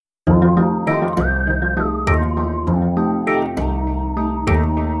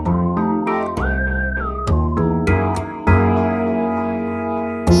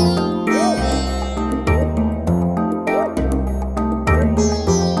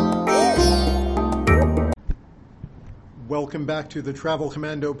Welcome back to the Travel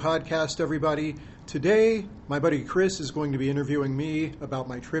Commando podcast, everybody. Today, my buddy Chris is going to be interviewing me about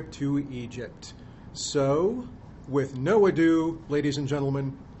my trip to Egypt. So, with no ado, ladies and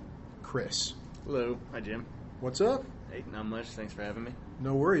gentlemen, Chris. Hello. Hi, Jim. What's up? Hey, not much. Thanks for having me.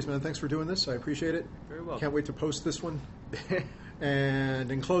 No worries, man. Thanks for doing this. I appreciate it. Very well. Can't wait to post this one.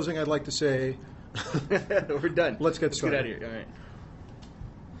 And in closing, I'd like to say... We're done. Let's get started. Let's get out of here.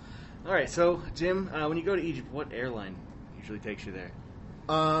 All right. So, Jim, when you go to Egypt, what airline usually takes you there?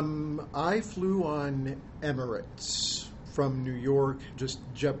 I flew on Emirates from New York, just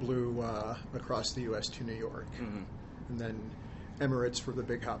JetBlue across the U.S. to New York. Mm-hmm. And then Emirates for the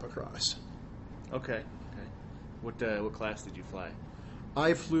big hop across. Okay. What class did you fly?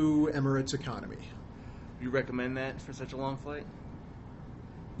 I flew Emirates Economy. You recommend that for such a long flight?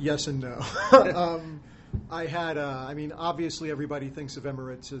 Yes and no. I had, obviously everybody thinks of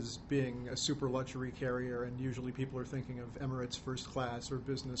Emirates as being a super luxury carrier, and usually people are thinking of Emirates first class or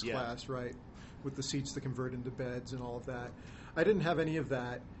business class, right? With the seats that convert into beds and all of that. I didn't have any of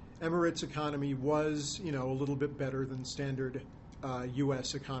that. Emirates Economy was, a little bit better than standard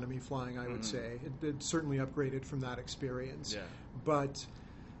U.S. economy flying, I would say. It certainly upgraded from that experience. Yeah. But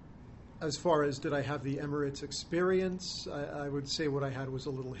as far as did I have the Emirates experience, I would say what I had was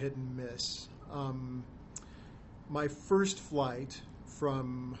a little hit and miss. My first flight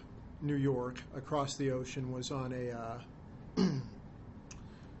from New York across the ocean was on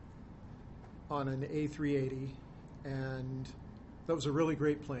on an A380, and that was a really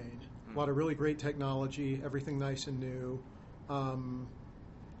great plane. A lot of really great technology, everything nice and new.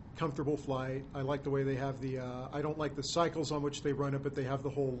 Comfortable flight. I like the way they have I don't like the cycles on which they run it, but they have the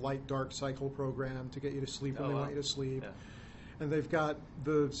whole light dark cycle program to get you to sleep when they want you to sleep. Yeah. And they've got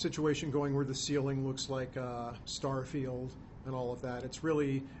the situation going where the ceiling looks like Starfield and all of that. It's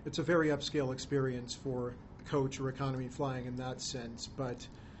a very upscale experience for coach or economy flying in that sense. But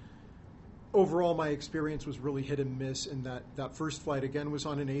overall, my experience was really hit and miss in that first flight, again, was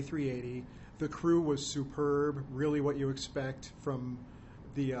on an A380. The crew was superb, really what you expect from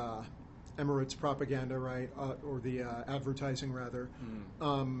the Emirates propaganda, right, or the advertising, rather.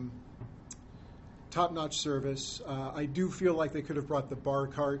 Top-notch service. I do feel like they could have brought the bar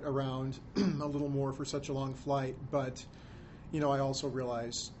cart around a little more for such a long flight, but, I also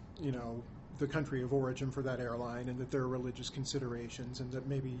realize, the country of origin for that airline and that there are religious considerations and that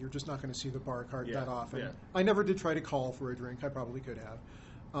maybe you're just not going to see the bar cart that often. Yeah. I never did try to call for a drink. I probably could have.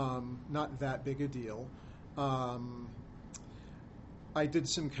 Not that big a deal. I did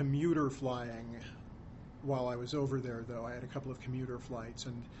some commuter flying while I was over there, though. I had a couple of commuter flights,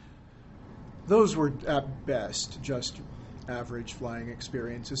 and those were, at best, just average flying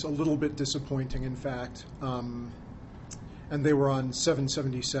experiences. A little bit disappointing, in fact. And they were on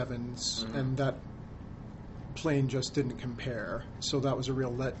 777s, and that plane just didn't compare. So that was a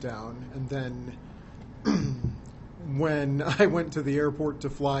real letdown. And then when I went to the airport to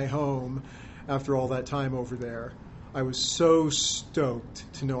fly home after all that time over there, I was so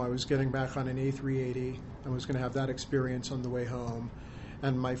stoked to know I was getting back on an A380. I was going to have that experience on the way home.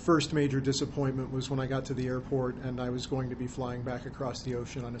 And my first major disappointment was when I got to the airport and I was going to be flying back across the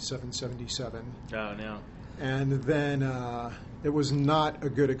ocean on a 777. Oh, no. And then it was not a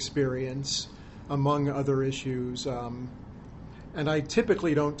good experience, among other issues. And I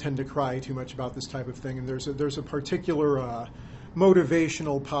typically don't tend to cry too much about this type of thing. And there's a particular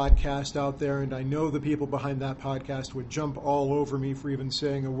motivational podcast out there, and I know the people behind that podcast would jump all over me for even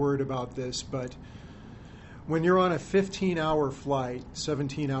saying a word about this, but when you're on a 15-hour flight,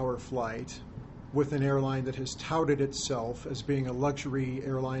 17-hour flight, with an airline that has touted itself as being a luxury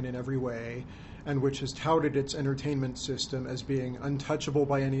airline in every way, and which has touted its entertainment system as being untouchable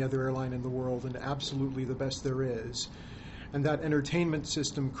by any other airline in the world and absolutely the best there is, and that entertainment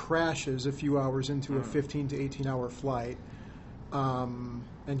system crashes a few hours into a 15 to 18-hour flight,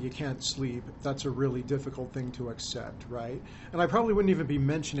 and you can't sleep, that's a really difficult thing to accept, right? And I probably wouldn't even be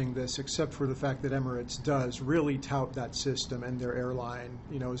mentioning this except for the fact that Emirates does really tout that system and their airline,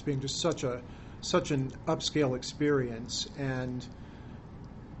 as being just such an upscale experience. And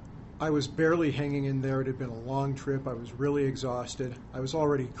I was barely hanging in there. It had been a long trip. I was really exhausted. I was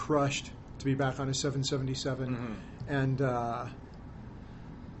already crushed to be back on a 777. And I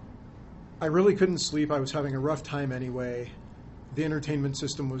really couldn't sleep. I was having a rough time anyway. The entertainment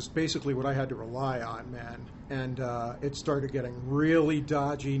system was basically what I had to rely on, man. And it started getting really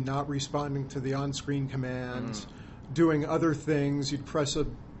dodgy, not responding to the on-screen commands, doing other things. You'd press a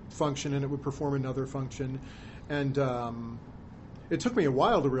function and it would perform another function. And it took me a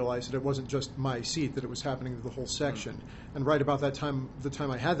while to realize that it wasn't just my seat, that it was happening to the whole section. And right about that time, the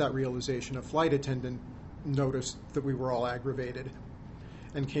time I had that realization, a flight attendant noticed that we were all aggravated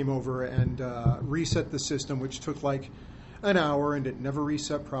and came over and reset the system, which took like an hour, and it never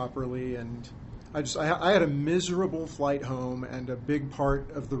reset properly. And I had a miserable flight home, and a big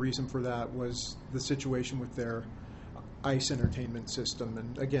part of the reason for that was the situation with their ICE entertainment system.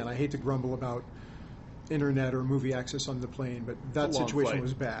 And again, I hate to grumble about internet or movie access on the plane, but that situation flight.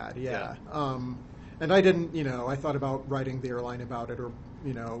 was bad. Yeah. Yeah. And I didn't, I thought about writing the airline about it, or,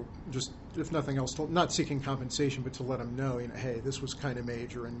 just if nothing else, not seeking compensation, but to let them know, hey, this was kind of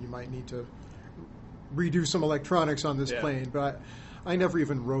major, and you might need to redo some electronics on this plane. But I never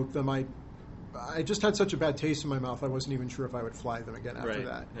even wrote them. I just had such a bad taste in my mouth, I wasn't even sure if I would fly them again after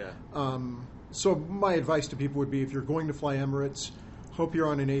that. Yeah. So my advice to people would be, if you're going to fly Emirates, hope you're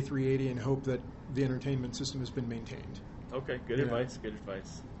on an A380 and hope that the entertainment system has been maintained. Okay, good advice. Good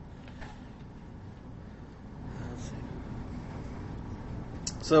advice. Let's see.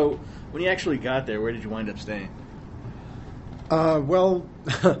 So, when you actually got there, where did you wind up staying? Well,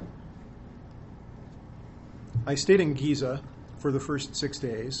 I stayed in Giza for the first 6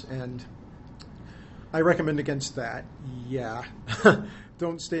 days, and I recommend against that. Yeah.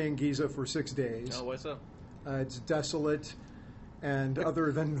 Don't stay in Giza for 6 days. Oh, what's up? It's desolate, and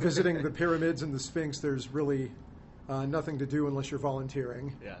other than visiting the pyramids and the Sphinx, there's really nothing to do unless you're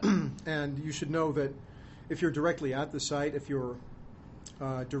volunteering. Yeah. And you should know that if you're directly at the site, if you're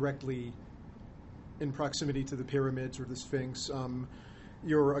directly in proximity to the pyramids or the Sphinx,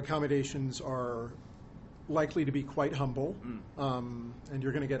 your accommodations are likely to be quite humble, and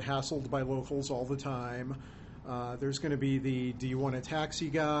you're going to get hassled by locals all the time. There's going to be the "do you want a taxi"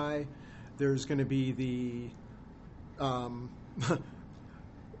 guy. There's going to be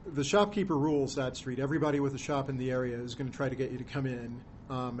the shopkeeper rules that street. Everybody with a shop in the area is going to try to get you to come in,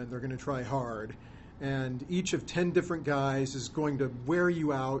 and they're going to try hard. And each of 10 different guys is going to wear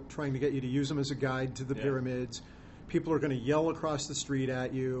you out, trying to get you to use them as a guide to the pyramids. People are going to yell across the street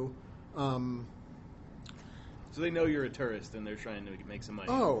at you. So they know you're a tourist, and they're trying to make some money.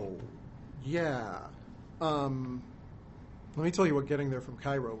 Oh, yeah. Let me tell you what getting there from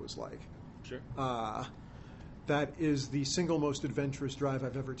Cairo was like. Sure. That is the single most adventurous drive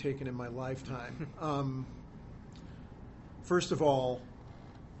I've ever taken in my lifetime. First of all,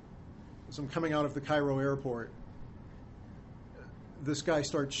 as I'm coming out of the Cairo airport, this guy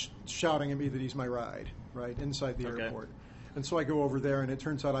starts shouting at me that he's my ride, right, inside the airport. And so I go over there, and it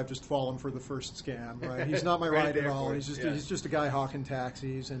turns out I've just fallen for the first scam, right? He's not my ride at all. He's just a guy hawking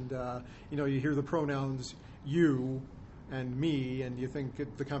taxis, and you hear the pronouns you and me, and you think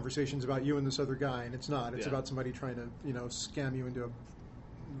the conversation's about you and this other guy, and it's not. It's about somebody trying to scam you into a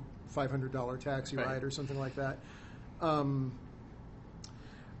 $500 taxi ride or something like that.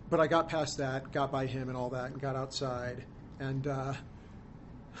 But I got past that, got by him and all that, and got outside. And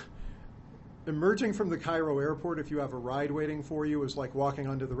emerging from the Cairo airport, if you have a ride waiting for you, is like walking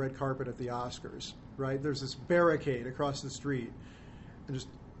onto the red carpet at the Oscars, right? There's this barricade across the street, and just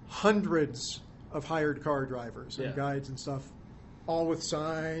hundreds of hired car drivers and guides and stuff, all with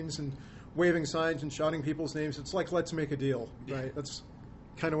signs and waving signs and shouting people's names. It's like, let's make a deal, right? That's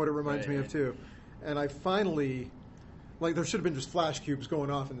kind of what it reminds me of, too. And I finally... there should have been just flash cubes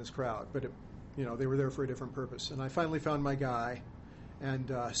going off in this crowd, but they were there for a different purpose. And I finally found my guy,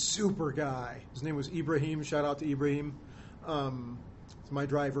 and super guy. His name was Ibrahim. Shout out to Ibrahim. It's my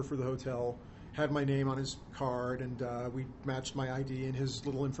driver for the hotel. Had my name on his card, and we matched my ID and his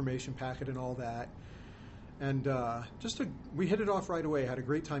little information packet and all that. And we hit it off right away. Had a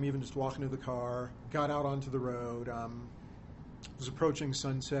great time even just walking to the car. Got out onto the road. Was approaching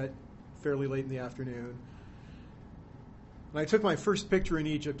sunset fairly late in the afternoon. And I took my first picture in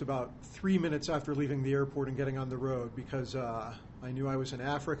Egypt about 3 minutes after leaving the airport and getting on the road, because I knew I was in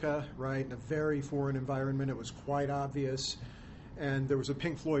Africa, right, in a very foreign environment. It was quite obvious. And there was a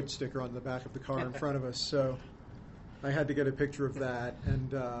Pink Floyd sticker on the back of the car in front of us, so I had to get a picture of that.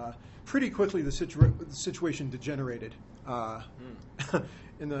 And pretty quickly the situation degenerated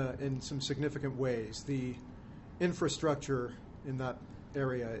in some significant ways. The infrastructure in that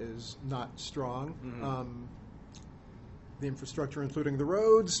area is not strong. Mm-hmm. The infrastructure, including the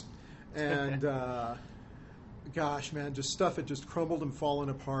roads, and gosh, man, just stuff had just crumbled and fallen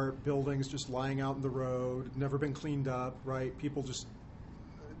apart. Buildings just lying out in the road, never been cleaned up, right? People just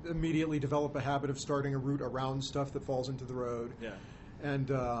immediately develop a habit of starting a route around stuff that falls into the road. Yeah.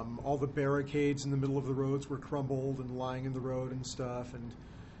 And all the barricades in the middle of the roads were crumbled and lying in the road and stuff. And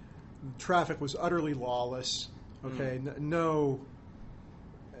traffic was utterly lawless. Okay,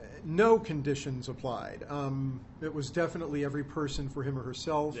 no conditions applied. It was definitely every person for him or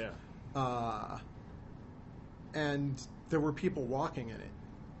herself. Yeah. And there were people walking in it.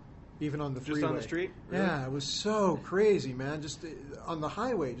 even on the Just freeway. on the street? Really? Yeah, it was so crazy, man. Just on the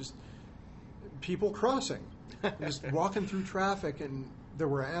highway, just people crossing, just walking through traffic, and there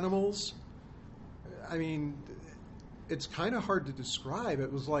were animals. I mean, it's kind of hard to describe.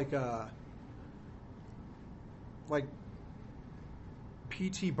 It was like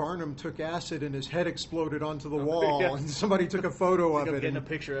P.T. Barnum took acid and his head exploded onto the wall, yeah. and somebody took a photo I of think I'm it. getting a and-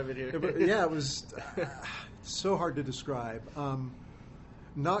 picture of it here. yeah, it was so hard to describe.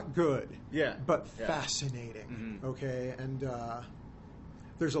 Not good, Yeah. but Yeah. fascinating. Mhm. Okay, and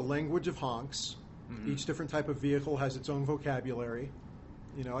there's a language of honks. Mhm. Each different type of vehicle has its own vocabulary.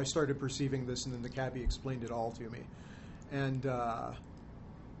 You know, I started perceiving this, and then the cabbie explained it all to me. And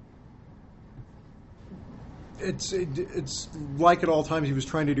it's like at all times he was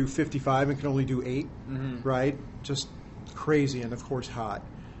trying to do 55 and can only do 8, Mhm. right? Just crazy and, of course, hot.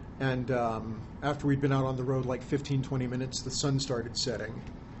 And after we'd been out on the road like 15, 20 minutes, the sun started setting.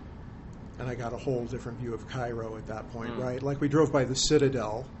 And I got a whole different view of Cairo at that point, Mm. right? Like we drove by the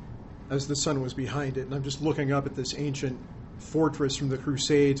Citadel as the sun was behind it, and I'm just looking up at this ancient fortress from the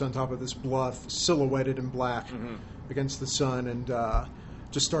Crusades on top of this bluff, silhouetted in black Mhm. against the sun, and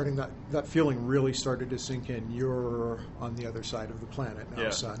just starting that feeling really started to sink in. You're on the other side of the planet now, Yeah.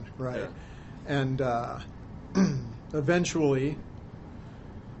 son, right? Yeah. And eventually,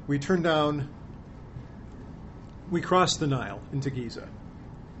 we turned down. We crossed the Nile into Giza,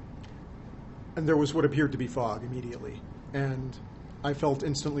 and there was what appeared to be fog immediately, and I felt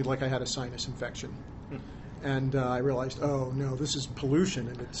instantly like I had a sinus infection. And I realized, oh no, this is pollution,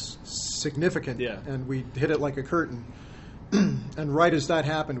 and it's significant. Yeah. And we hit it like a curtain. And right as that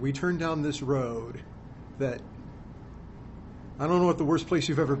happened, we turned down this road that I don't know what the worst place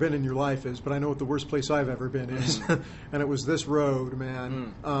you've ever been in your life is, but I know what the worst place I've ever been is. And it was this road,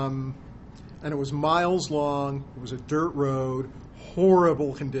 man. And it was miles long. It was a dirt road,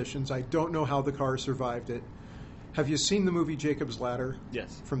 horrible conditions. I don't know how the car survived it. Have you seen the movie Jacob's Ladder?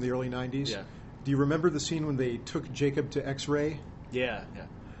 Yes. From the early 90s? Yeah. Do you remember the scene when they took Jacob to X-ray? Yeah. Yeah.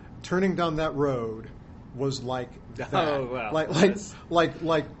 Turning down that road was like that. Oh, wow. Like, That's-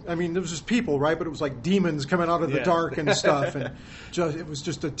 I mean, there was just people, right? But it was like demons coming out of the Yeah. dark and stuff, and it was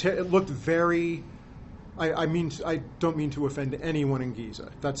just it looked very. I mean, I don't mean to offend anyone in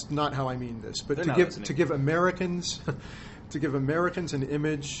Giza. That's not how I mean this. But They're to not give listening. to give Americans, to give Americans an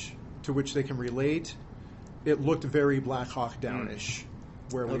image to which they can relate, it looked very Black Hawk Downish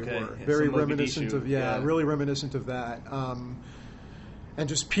where we Okay. were. Yeah, Very some reminiscent Mogadishu. of Yeah. really reminiscent of that. And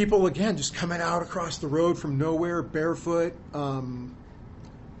just people again, just coming out across the road from nowhere, barefoot. I'm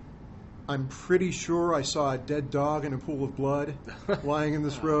pretty sure I saw a dead dog in a pool of blood lying in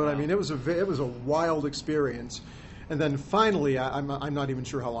this road. I wow. mean, it was a wild experience. And then finally, I'm not even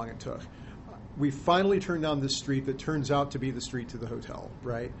sure how long it took. We finally turned down this street that turns out to be the street to the hotel,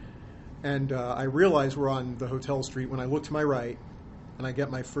 right? And I realize we're on the hotel street when I look to my right, and I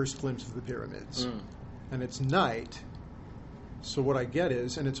get my first glimpse of the pyramids. And it's night. So what I get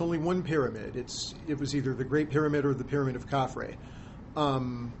is, and it's only one pyramid. It was either the Great Pyramid or the Pyramid of Khafre.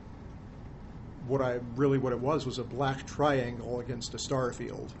 What it was a black triangle against a star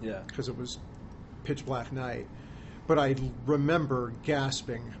field. Yeah. Because it was pitch black night. But I remember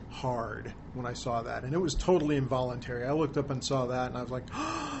gasping hard when I saw that, and it was totally involuntary. I looked up and saw that, and I was like,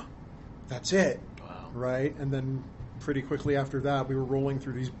 oh, "That's it." Wow. Right? And then pretty quickly after that, we were rolling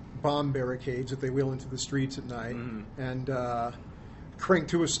through these bomb barricades that they wheel into the streets at night, and crank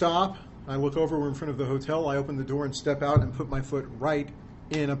to a stop. I look over, we're in front of the hotel. I open the door and step out and put my foot right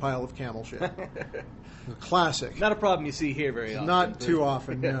in a pile of camel shit. Classic. Not a problem you see here very often. Not too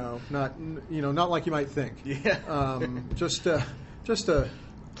often, no. Not like you might think. Yeah. Just a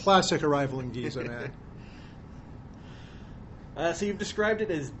classic arrival in Giza, man. So you've described it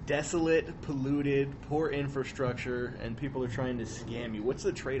as desolate, polluted, poor infrastructure, and people are trying to scam you. What's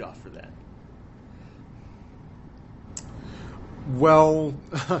the trade-off for that? Well,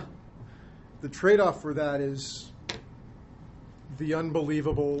 the trade-off for that is the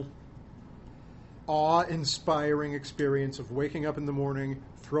unbelievable, awe-inspiring experience of waking up in the morning,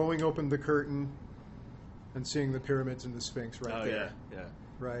 throwing open the curtain, and seeing the pyramids and the Sphinx right there. Yeah.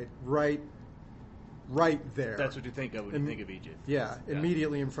 Right there. That's what you think of when you think of Egypt. Yeah,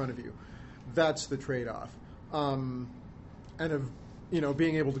 immediately in front of you. That's the trade-off. And of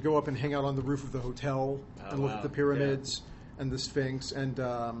being able to go up and hang out on the roof of the hotel and look at the pyramids and the Sphinx. And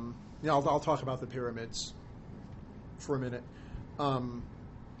I'll talk about the pyramids for a minute.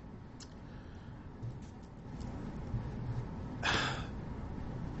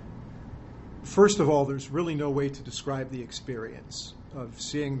 First of all, there's really no way to describe the experience of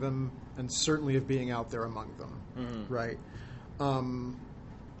seeing them and certainly of being out there among them, right?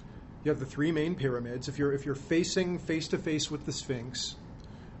 You have the three main pyramids. If you're facing face to face with the Sphinx,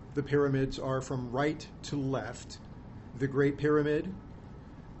 the pyramids are from right to left. The Great Pyramid,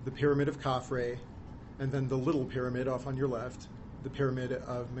 the Pyramid of Khafre, and then the Little Pyramid off on your left, the Pyramid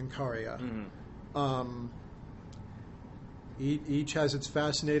of Menkaure. Mm-hmm. Each has its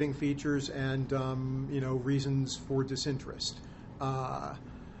fascinating features and reasons for disinterest.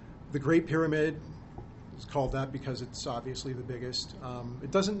 The Great Pyramid is called that because it's obviously the biggest.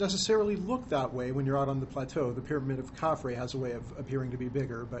 It doesn't necessarily look that way when you're out on the plateau. The Pyramid of Khafre has a way of appearing to be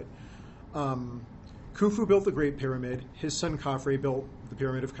bigger, but Khufu built the Great Pyramid. His son Khafre built the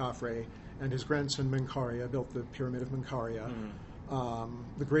Pyramid of Khafre, and his grandson Menkaure built the Pyramid of Menkaure. Mm-hmm.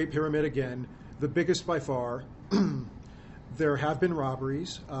 The Great Pyramid, again, the biggest by far. There have been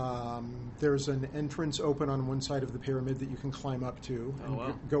robberies. There's an entrance open on one side of the pyramid that you can climb up to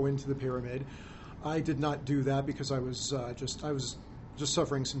and go into the pyramid. I did not do that because I was just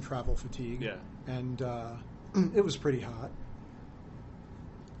suffering some travel fatigue. Yeah. And it was pretty hot.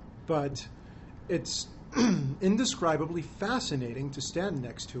 But it's indescribably fascinating to stand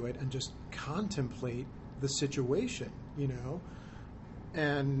next to it and just contemplate the situation,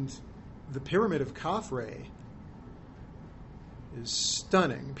 And the Pyramid of Khafre is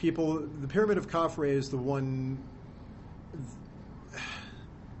stunning. The Pyramid of Khafre is the one.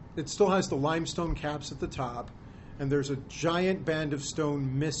 It still has the limestone caps at the top, and there's a giant band of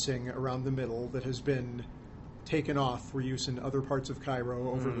stone missing around the middle that has been taken off for use in other parts of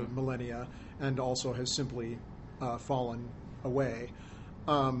Cairo over the millennia, and also has simply fallen away.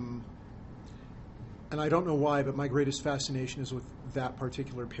 And I don't know why, but my greatest fascination is with that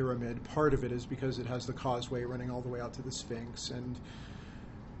particular pyramid. Part of it is because it has the causeway running all the way out to the Sphinx, and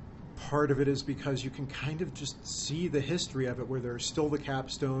part of it is because you can kind of just see the history of it, where there's still the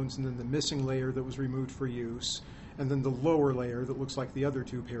capstones, and then the missing layer that was removed for use, and then the lower layer that looks like the other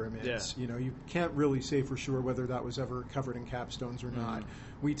two pyramids. Yeah. You can't really say for sure whether that was ever covered in capstones or not.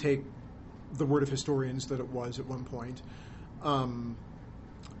 We take the word of historians that it was at one point.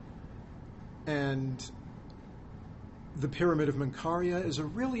 And the Pyramid of Menkaure is a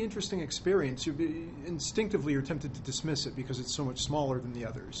really interesting experience. Instinctively, you're tempted to dismiss it because it's so much smaller than the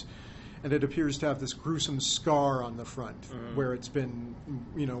others. And it appears to have this gruesome scar on the front where it's been,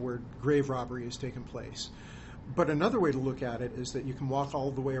 where grave robbery has taken place. But another way to look at it is that you can walk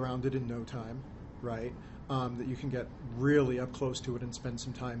all the way around it in no time, right? That you can get really up close to it and spend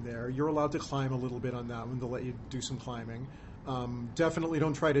some time there. You're allowed to climb a little bit on that one. They'll let you do some climbing. Definitely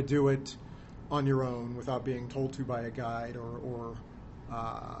don't try to do it on your own without being told to by a guide or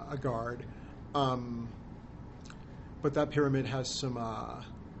a guard. But that pyramid has some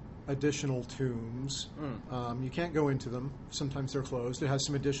additional tombs. You can't go into them. Sometimes they're closed. It has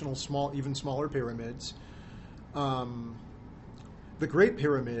some additional even smaller pyramids. The Great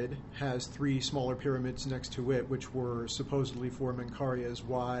Pyramid has three smaller pyramids next to it, which were supposedly for Menkaure's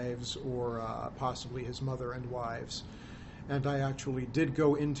wives or possibly his mother and wives. And I actually did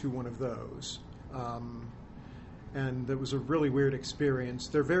go into one of those. And it was a really weird experience.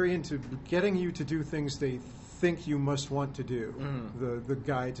 They're very into getting you to do things they think you must want to do, the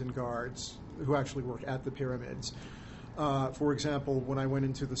guides and guards who actually work at the pyramids. For example, when I went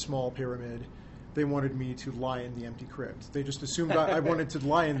into the small pyramid, they wanted me to lie in the empty crypt. They just assumed I wanted to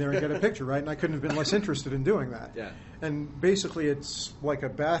lie in there and get a picture, right? And I couldn't have been less interested in doing that. Yeah. And basically it's like a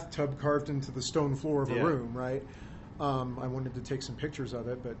bathtub carved into the stone floor of a room, right? I wanted to take some pictures of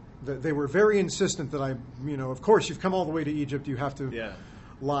it, but they were very insistent that of course, you've come all the way to Egypt, you have to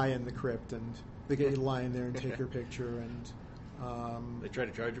lie in the crypt, and they get you to lie in there and take your picture. And they try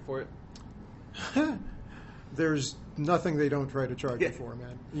to charge you for it? There's nothing they don't try to charge you for,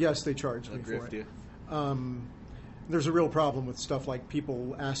 man. Yes, they charge me for it. There's a real problem with stuff like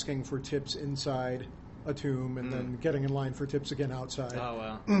people asking for tips inside a tomb and then getting in line for tips again outside. Oh,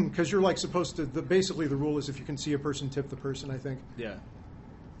 wow. Because you're like supposed to, basically the rule is if you can see a person, tip the person, I think. Yeah.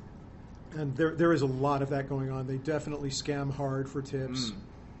 And there is a lot of that going on. They definitely scam hard for tips.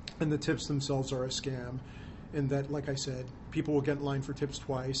 And the tips themselves are a scam. In that, like I said, people will get in line for tips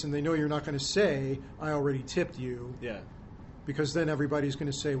twice, and they know you're not going to say, I already tipped you. Yeah. Because then everybody's going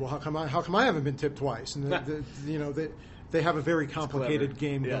to say, well, how come I haven't been tipped twice? And they have a very complicated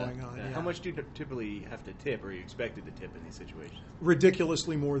game going on. Yeah. Yeah. How much do you typically have to tip, or are you expected to tip in these situations?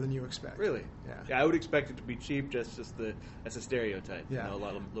 Ridiculously more than you expect. Really? Yeah. I would expect it to be cheap. That's a stereotype. Yeah. A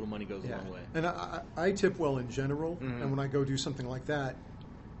lot of little money goes a long way. And I tip well in general, and when I go do something like that,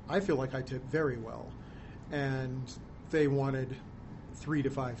 I feel like I tip very well. And they wanted 3 to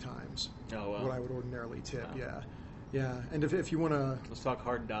 5 times what I would ordinarily tip. Wow. Yeah. And if you want to, Let's talk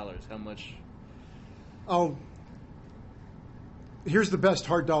hard dollars. How much? here's the best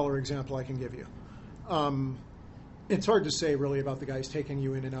hard dollar example I can give you. It's hard to say really about the guys taking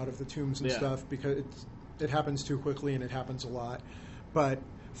you in and out of the tombs and Yeah. stuff because it happens too quickly and it happens a lot. But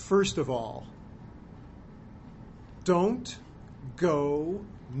first of all, don't go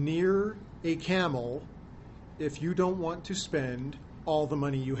near a camel if you don't want to spend all the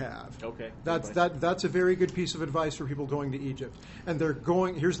money you have. Okay. That's a very good piece of advice for people going to Egypt. And they're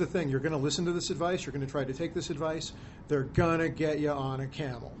going, here's the thing, you're going to listen to this advice, you're going to try to take this advice, they're going to get you on a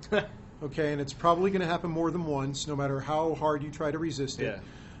camel. Okay, and it's probably going to happen more than once, no matter how hard you try to resist it.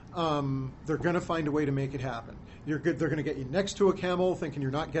 Yeah. They're going to find a way to make it happen. They're going to get you next to a camel, thinking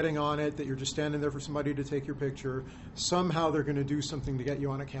you're not getting on it, that you're just standing there for somebody to take your picture. Somehow they're going to do something to get you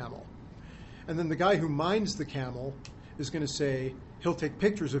on a camel. And then the guy who minds the camel is going to say, he'll take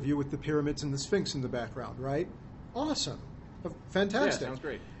pictures of you with the pyramids and the Sphinx in the background, right? Awesome. Fantastic. Yeah, sounds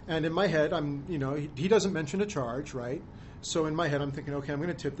great. And in my head, he doesn't mention a charge, right? So in my head, I'm thinking, okay, I'm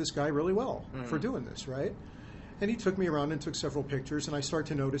going to tip this guy really well for doing this, right? And he took me around and took several pictures, and I start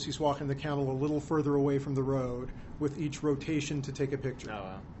to notice he's walking the camel a little further away from the road with each rotation to take a picture, Oh,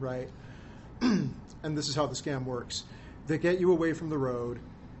 wow. right? And this is how the scam works. They get you away from the road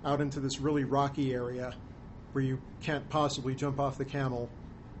out into this really rocky area where you can't possibly jump off the camel,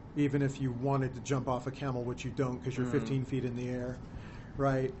 even if you wanted to jump off a camel, which you don't because you're 15 feet in the air,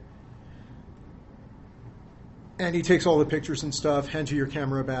 right? And he takes all the pictures and stuff, hands you your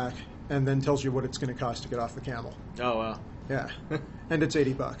camera back, and then tells you what it's going to cost to get off the camel. Oh, wow. Yeah. And it's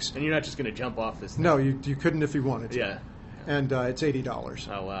 $80. And you're not just going to jump off this thing. No, you couldn't if you wanted to. Yeah. And it's $80.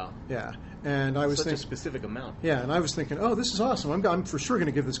 Oh, wow. Yeah. And I was Such a thinking, specific amount. yeah, and I was thinking, oh, this is awesome. I'm for sure going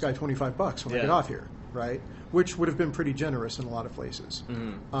to give this guy $25 when I Yeah. get off here, right? Which would have been pretty generous in a lot of places.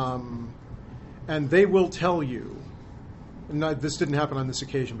 And they will tell you, this didn't happen on this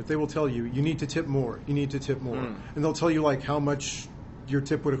occasion, but they will tell you, you need to tip more. You need to tip more. And they'll tell you like how much your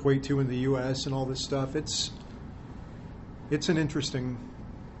tip would equate to in the U.S. and all this stuff. It's an interesting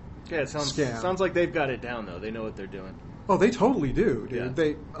Yeah, it scam. sounds like they've got it down, though. They know what they're doing. Oh, they totally do, dude.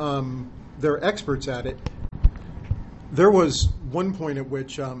 Yeah. They're experts at it. There was one point at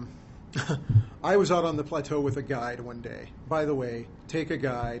which I was out on the plateau with a guide one day. By the way, take a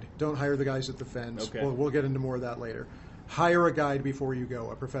guide. Don't hire the guys at the fence. Okay. We'll get into more of that later. Hire a guide before you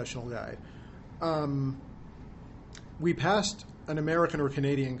go, a professional guide. We passed an American or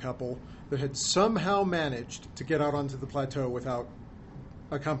Canadian couple that had somehow managed to get out onto the plateau without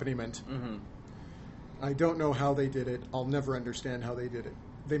accompaniment. I don't know how they did it. I'll never understand how they did it.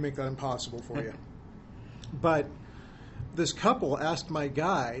 They make that impossible for you. But this couple asked my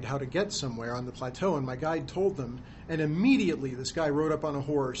guide how to get somewhere on the plateau, and my guide told them, and immediately this guy rode up on a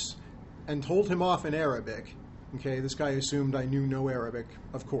horse and told him off in Arabic. Okay, this guy assumed I knew no Arabic,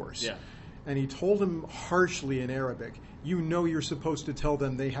 of course. Yeah. And he told him harshly in Arabic, you know you're supposed to tell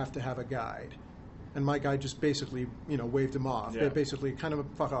them they have to have a guide. And my guide just basically, waved him off. Yeah. Basically, kind of a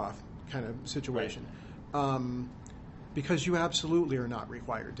fuck off kind of situation. Because you absolutely are not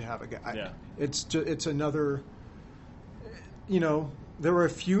required to have a guide. Yeah. It's another, there are a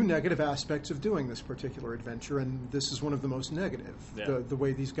few negative aspects of doing this particular adventure, and this is one of the most negative, Yeah. the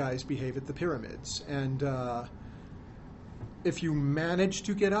way these guys behave at the pyramids. And if you manage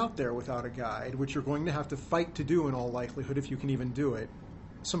to get out there without a guide, which you're going to have to fight to do in all likelihood if you can even do it,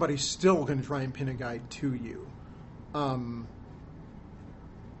 somebody's still going to try and pin a guide to you.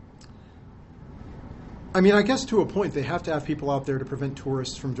 I guess to a point they have to have people out there to prevent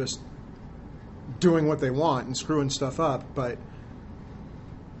tourists from just doing what they want and screwing stuff up, but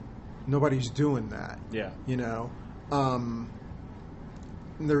nobody's doing that. Yeah.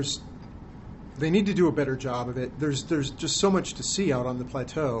 They need to do a better job of it. There's just so much to see out on the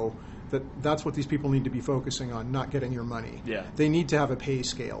plateau that's what these people need to be focusing on, not getting your money. Yeah. They need to have a pay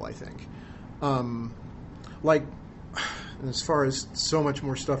scale, I think. As far as so much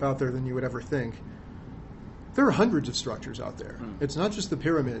more stuff out there than you would ever think, there are hundreds of structures out there. It's not just the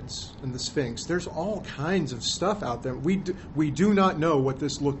pyramids and the Sphinx. There's all kinds of stuff out there. We do not know what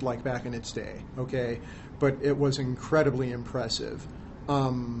this looked like back in its day, okay? But it was incredibly impressive.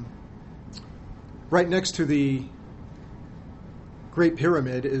 Right next to the Great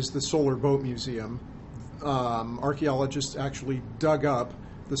Pyramid is the Solar Boat Museum. Archaeologists actually dug up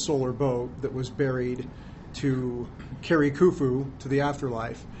the solar boat that was buried to carry Khufu to the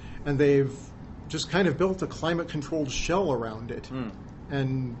afterlife, and they've just kind of built a climate-controlled shell around it.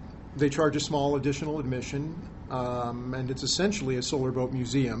 And they charge a small additional admission, and it's essentially a solar boat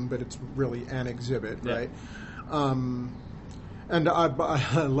museum, but it's really an exhibit, Yeah. right? And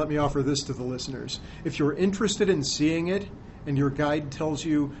let me offer this to the listeners. If you're interested in seeing it, and your guide tells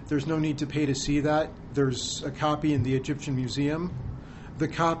you there's no need to pay to see that, there's a copy in the Egyptian Museum. The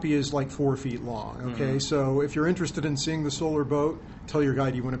copy is like 4 feet long, okay? So if you're interested in seeing the solar boat, tell your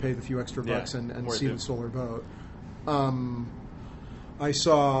guide you want to pay the few extra bucks and see the solar boat. I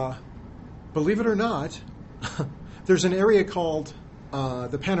saw, believe it or not, there's an area called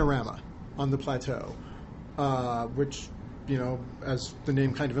the Panorama on the plateau, which, you know, as the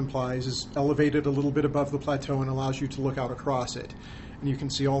name kind of implies, is elevated a little bit above the plateau and allows you to look out across it. And you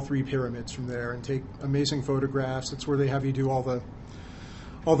can see all 3 pyramids from there and take amazing photographs. It's where they have you do all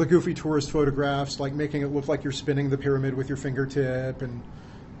the goofy tourist photographs, like making it look like you're spinning the pyramid with your fingertip, and,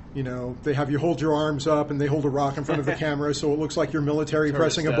 you know, they have you hold your arms up and they hold a rock in front of the camera so it looks like you're military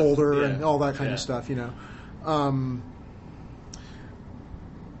Tourist pressing a stuff, boulder yeah. and all that kind of stuff, you know.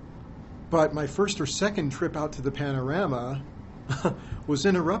 But my first or second trip out to the Panorama was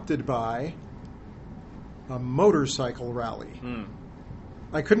interrupted by a motorcycle rally.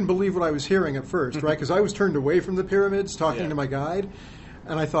 I couldn't believe what I was hearing at first, right? Because I was turned away from the pyramids talking to my guide,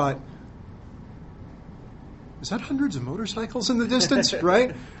 and I thought, is that hundreds of motorcycles in the distance,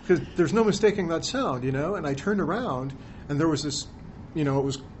 right? Because there's no mistaking that sound, you know? And I turned around, and there was this, you know, it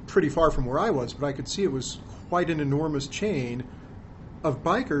was pretty far from where I was, but I could see it was quite an enormous chain of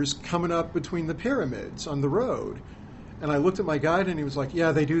bikers coming up between the pyramids on the road. And I looked at my guide, and he was like,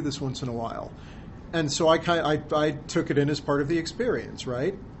 yeah, they do this once in a while. And so I took it in as part of the experience,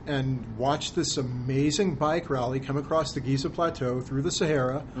 right? And watched this amazing bike rally come across the Giza Plateau through the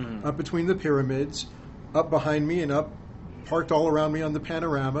Sahara, up between the pyramids, up behind me and up, parked all around me on the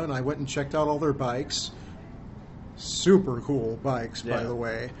Panorama, and I went and checked out all their bikes. Super cool bikes, by the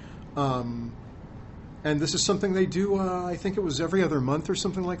way. And this is something they do, I think it was every other month or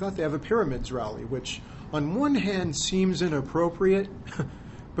something like that. They have a Pyramids rally, which on one hand seems inappropriate,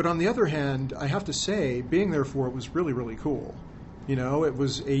 but on the other hand, I have to say, being there for it was really, really cool. You know, it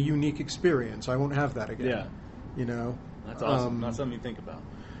was a unique experience. I won't have that again. Yeah. You know? That's awesome. Not something you think about.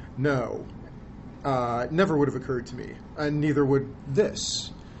 No. Never would have occurred to me. And neither would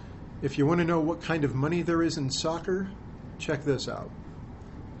this. If you want to know what kind of money there is in soccer, check this out.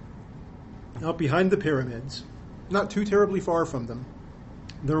 Out behind the pyramids, not too terribly far from them,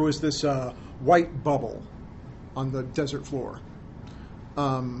 there was this white bubble on the desert floor.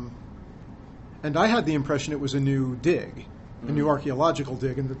 And I had the impression it was a new dig, a new archaeological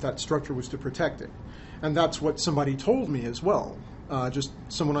dig, and that structure was to protect it. And that's what somebody told me as well, just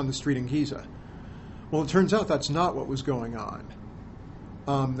someone on the street in Giza. Well, it turns out that's not what was going on.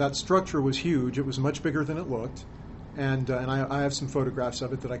 That structure was huge. It was much bigger than it looked. And I have some photographs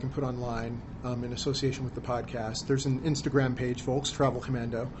of it that I can put online in association with the podcast. There's an Instagram page, folks, Travel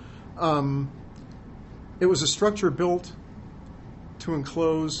Commando. It was a structure built to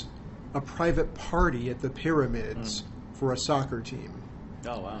enclose a private party at the pyramids for a soccer team.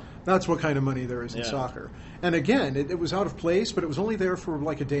 Oh, wow. That's what kind of money there is in soccer. And again, it was out of place, but it was only there for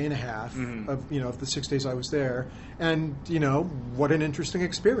like a day and a half of the 6 days I was there. And, you know, what an interesting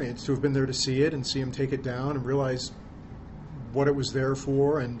experience to have been there to see it and see him take it down and realize what it was there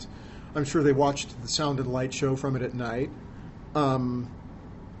for. And I'm sure they watched the Sound and Light show from it at night. And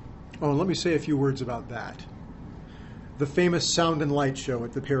let me say a few words about that. The famous Sound and Light show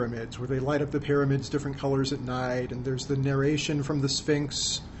at the pyramids, where they light up the pyramids different colors at night, and there's the narration from the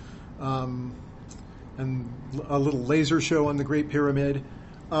Sphinx, and a little laser show on the Great Pyramid.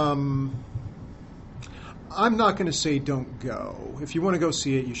 I'm not going to say don't go. If you want to go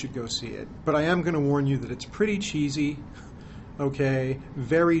see it, you should go see it. But I am going to warn you that it's pretty cheesy, okay,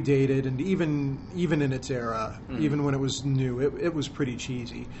 very dated, and even in its era, even when it was new, it was pretty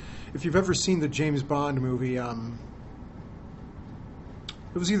cheesy. If you've ever seen the James Bond movie,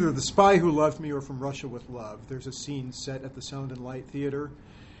 it was either The Spy Who Loved Me or From Russia with Love. There's a scene set at the Sound and Light Theater,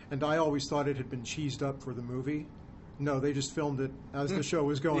 and I always thought it had been cheesed up for the movie. No, they just filmed it as the show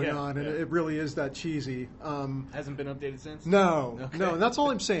was going on, and it really is that cheesy. Hasn't been updated since? No, Okay. no, and that's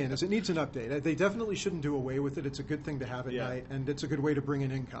all I'm saying, is it needs an update. They definitely shouldn't do away with it. It's a good thing to have at night, and it's a good way to bring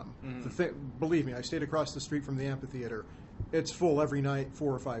in income. Believe me, I stayed across the street from the amphitheater. It's full every night,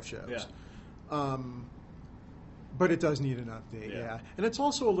 4 or 5 shows. Yeah. But it does need an update, yeah. And it's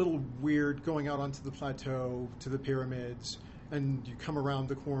also a little weird going out onto the plateau to the pyramids, and you come around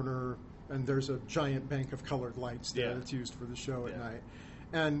the corner, and there's a giant bank of colored lights there that's used for the show at night.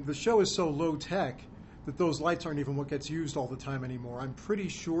 And the show is so low-tech that those lights aren't even what gets used all the time anymore. I'm pretty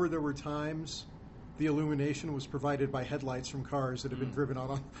sure there were times the illumination was provided by headlights from cars that have been driven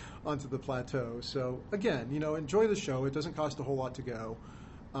out onto the plateau. So, again, you know, enjoy the show. It doesn't cost a whole lot to go.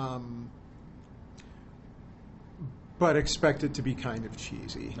 But expect it to be kind of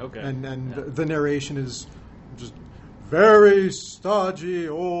cheesy. Okay. And the narration is just very stodgy,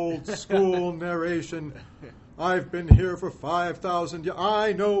 old school narration. I've been here for 5,000 years.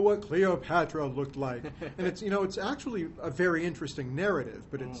 I know what Cleopatra looked like. And it's actually a very interesting narrative,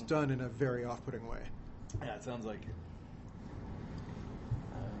 but it's done in a very off-putting way. Yeah, it sounds like it.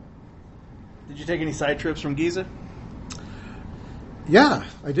 Did you take any side trips from Giza? Yeah,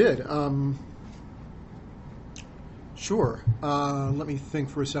 I did. Sure. Let me think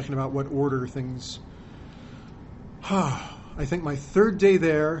for a second about what order things... I think my third day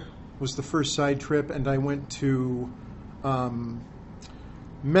there was the first side trip, and I went to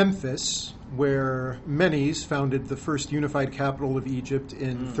Memphis, where Menes founded the first unified capital of Egypt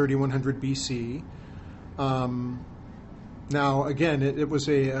in 3100 BC. Now, again, it was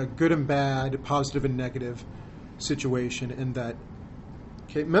a good and bad, positive and negative situation in that,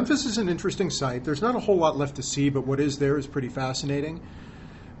 okay, Memphis is an interesting site. There's not a whole lot left to see, but what is there is pretty fascinating.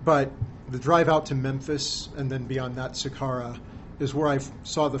 But the drive out to Memphis and then beyond that, Saqqara, is where I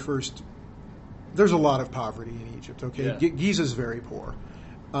saw the first... There's a lot of poverty in Egypt, okay? Yeah. Giza's very poor.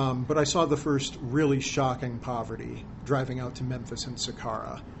 But I saw the first really shocking poverty driving out to Memphis and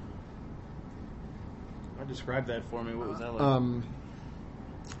Saqqara. Describe that for me. What was that like?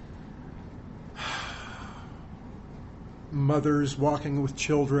 Mothers walking with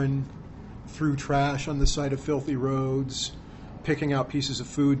children through trash on the side of filthy roads, picking out pieces of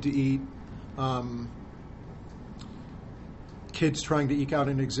food to eat. Kids trying to eke out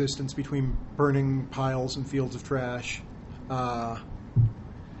an existence between burning piles and fields of trash. And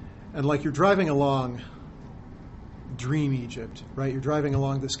like you're driving along Dream Egypt, right? You're driving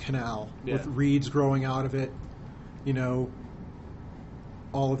along this canal with reeds growing out of it,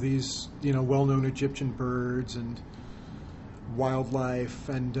 all of these, well-known Egyptian birds and wildlife,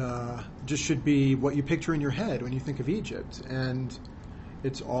 and just should be what you picture in your head when you think of Egypt. And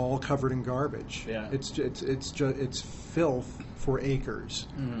it's all covered in garbage. Yeah. It's filth for acres,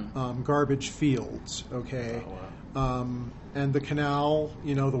 garbage fields. Okay. Oh, wow. And the canal,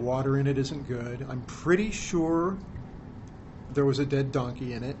 the water in it isn't good. I'm pretty sure there was a dead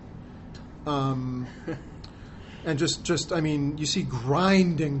donkey in it. And you see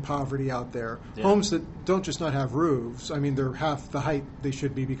grinding poverty out there. Yeah. Homes that don't just not have roofs. They're half the height they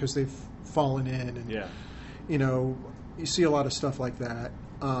should be because they've fallen in. And, you see a lot of stuff like that.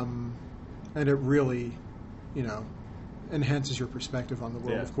 And it really, enhances your perspective on the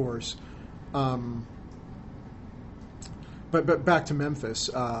world, of course. But back to Memphis.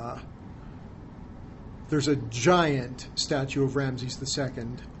 There's a giant statue of Ramses II.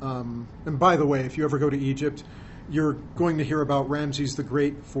 And by the way, if you ever go to Egypt, you're going to hear about Ramses the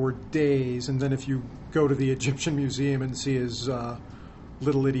Great for days. And then if you go to the Egyptian Museum and see his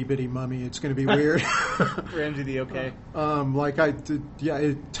little itty-bitty mummy, it's going to be weird. Ramsey the okay?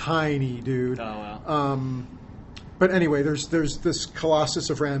 Tiny dude. Oh, wow. But anyway, there's this Colossus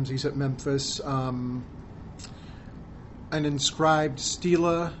of Ramses at Memphis. An inscribed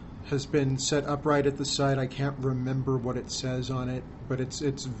stela has been set upright at the site. I can't remember what it says on it, but it's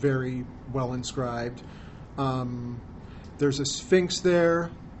very well inscribed. There's a sphinx there.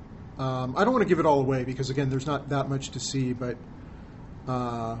 I don't want to give it all away because, again, there's not that much to see, but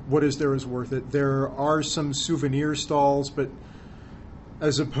what is there is worth it. There are some souvenir stalls, but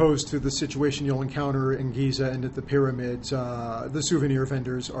as opposed to the situation you'll encounter in Giza and at the pyramids, the souvenir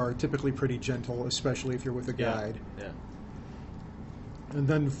vendors are typically pretty gentle, especially if you're with a guide. Yeah. And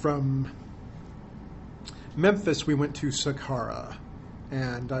then from Memphis, we went to Saqqara,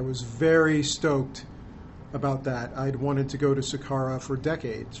 and I was very stoked about that. I'd wanted to go to Saqqara for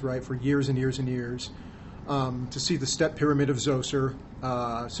decades, right, for years and years and years, to see the Step Pyramid of Zoser,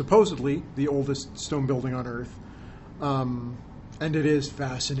 supposedly the oldest stone building on Earth. And it is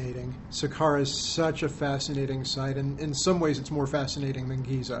fascinating. Saqqara is such a fascinating site, and in some ways it's more fascinating than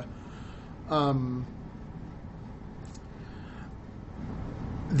Giza.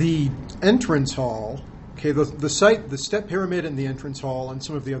 The entrance hall, okay, the site, the Step Pyramid and the entrance hall and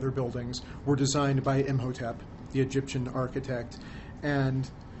some of the other buildings were designed by Imhotep, the Egyptian architect. And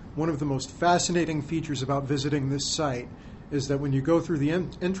one of the most fascinating features about visiting this site is that when you go through the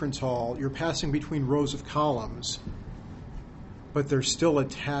entrance hall, you're passing between rows of columns, but they're still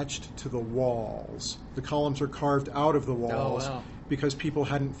attached to the walls. The columns are carved out of the walls because people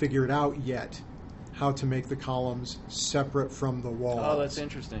hadn't figured out yet how to make the columns separate from the walls. Oh, that's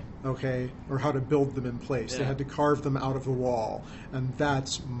interesting. Okay, or how to build them in place. They had to carve them out of the wall, and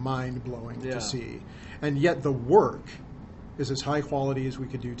that's mind-blowing to see. And yet the work is as high quality as we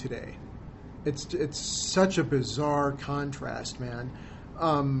could do today. It's such a bizarre contrast, man.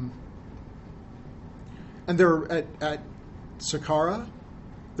 And they're at Saqqara,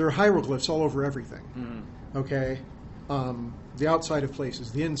 there are hieroglyphs all over everything. Okay? the outside of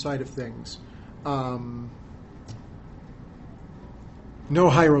places, the inside of things. No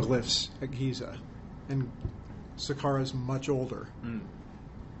hieroglyphs at Giza, and Saqqara is much older.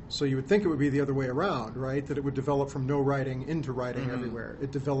 So you would think it would be the other way around, right? That it would develop from no writing into writing everywhere.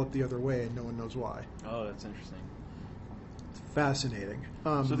 It developed the other way, and no one knows why. Oh, that's interesting. It's fascinating.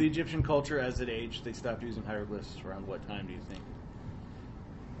 So the Egyptian culture, as it aged, they stopped using hieroglyphs around what time, do you think?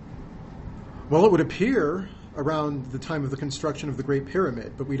 Well, it would appear around the time of the construction of the Great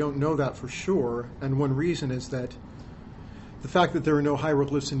Pyramid, but we don't know that for sure. And one reason is that the fact that there are no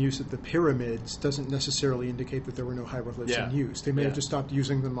hieroglyphs in use at the pyramids doesn't necessarily indicate that there were no hieroglyphs in use. They may have just stopped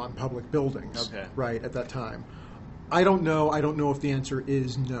using them on public buildings, right, at that time. I don't know. I don't know if the answer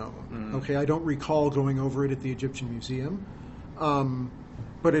is no. Okay, I don't recall going over it at the Egyptian Museum.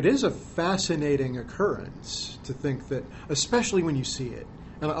 But it is a fascinating occurrence to think that, especially when you see it,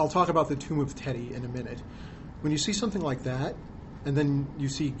 and I'll talk about the Tomb of Teti in a minute. When you see something like that, and then you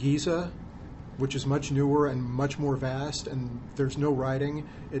see Giza, which is much newer and much more vast, and there's no writing,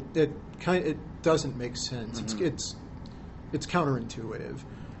 it doesn't make sense. It's counterintuitive.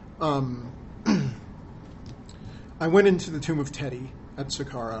 I went into the Tomb of Teti at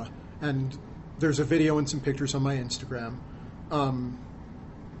Saqqara, and there's a video and some pictures on my Instagram.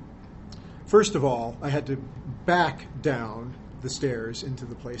 First of all, I had to back down the stairs into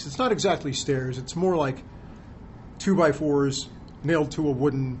the place. It's not exactly stairs. It's more like 2x4s nailed to a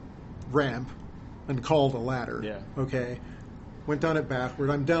wooden ramp and called a ladder. Yeah. Okay. Went down it backward.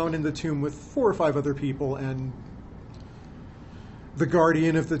 I'm down in the tomb with 4 or 5 other people, and the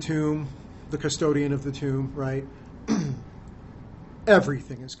guardian of the tomb, the custodian of the tomb, right?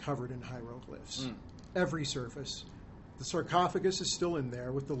 Everything is covered in hieroglyphs. Every surface. The sarcophagus is still in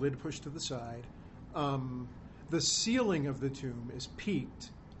there with the lid pushed to the side. The ceiling of the tomb is peaked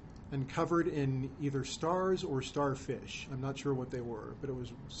and covered in either stars or starfish. I'm not sure what they were, but it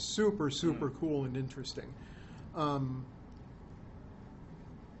was super, super cool and interesting. I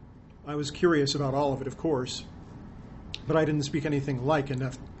was curious about all of it, of course, but I didn't speak anything like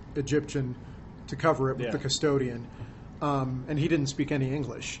enough Egyptian to cover it with the custodian, and he didn't speak any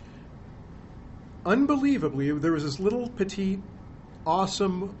English. Unbelievably, there was this little petite,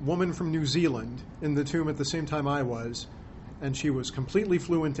 awesome woman from New Zealand in the tomb at the same time I was, and she was completely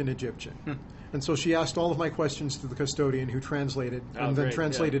fluent in Egyptian. And so she asked all of my questions to the custodian, who translated, and then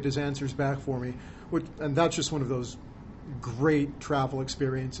translated his answers back for me. And that's just one of those great travel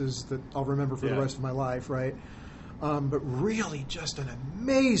experiences that I'll remember for the rest of my life, right? But really just an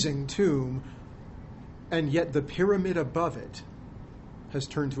amazing tomb, and yet the pyramid above it has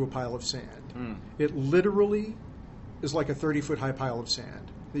turned to a pile of sand. It literally is like a 30-foot high pile of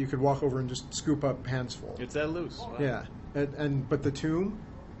sand that you could walk over and just scoop up hands full. It's that loose. Wow. Yeah. But the tomb,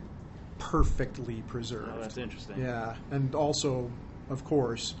 perfectly preserved. Oh, that's interesting. Yeah. And also, of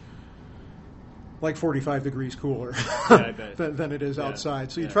course, like 45 degrees cooler I bet. than it is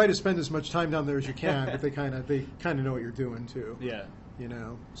outside. So you try to spend as much time down there as you can, but they kind of know what you're doing too. Yeah. You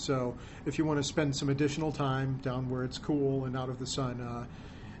know, so if you want to spend some additional time down where it's cool and out of the sun,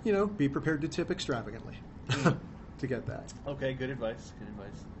 be prepared to tip extravagantly to get that. Okay, good advice. Good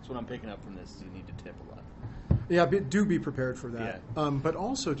advice. That's what I'm picking up from this. Is you need to tip a lot. Yeah, do be prepared for that. Yeah. But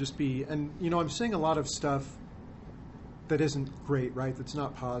also just be, and I'm seeing a lot of stuff that isn't great, right? That's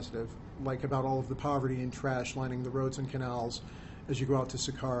not positive, like about all of the poverty and trash lining the roads and canals as you go out to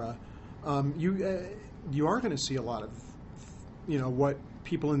Saqqara. You are going to see a lot of, what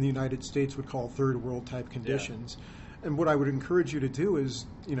people in the United States would call third world type conditions. Yeah. And what I would encourage you to do is,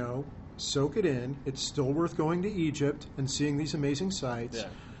 soak it in. It's still worth going to Egypt and seeing these amazing sights.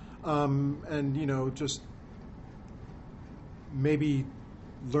 Yeah. And, just maybe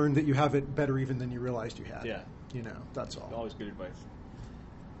learn that you have it better even than you realized you had. Yeah. That's all. Always good advice.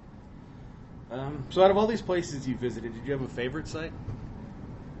 So out of all these places you visited, did you have a favorite site?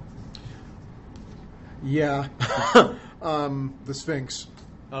 Yeah. The Sphinx.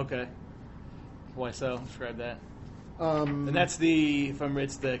 Okay. Why so? Describe that. And that's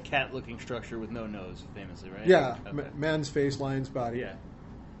it's the cat-looking structure with no nose, famously, right? Yeah. Okay. Man's face, lion's body. Yeah.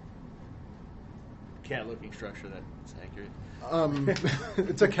 Cat-looking structure, that's accurate.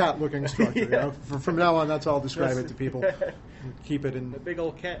 It's a cat-looking structure. Yeah. From now on, that's how I'll describe it to people. Keep it in a big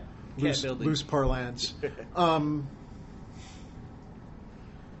old cat building. Loose parlance.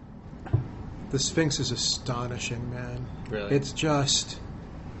 The Sphinx is astonishing, man. Really? It's just...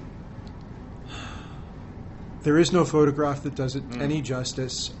 There is no photograph that does it any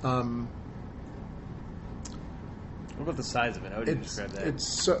justice. What about the size of it? How would you describe that?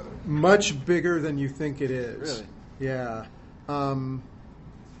 It's much bigger than you think it is. Really? Yeah.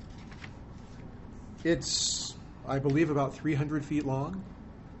 I believe, about 300 feet long.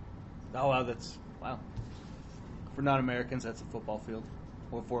 Oh, wow, wow. For non-Americans, that's a football field.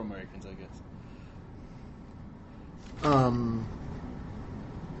 Or for Americans, I guess.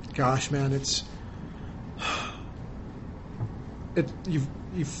 Gosh, man,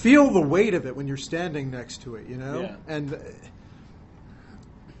 you feel the weight of it when you're standing next to it, you know? Yeah. And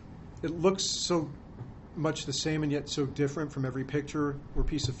it looks so much the same and yet so different from every picture or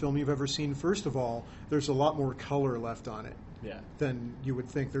piece of film you've ever seen. First of all, there's a lot more color left on it than you would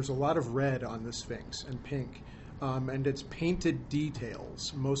think. There's a lot of red on the Sphinx and pink, and it's painted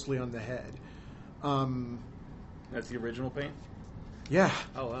details, mostly on the head. That's the original paint? Yeah.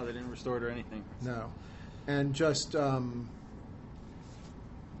 Oh, wow, they didn't restore it or anything. No. And just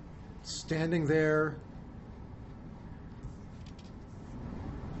standing there,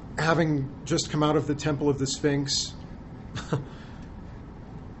 having just come out of the Temple of the Sphinx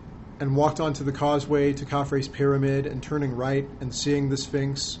and walked onto the causeway to Khafre's pyramid and turning right and seeing the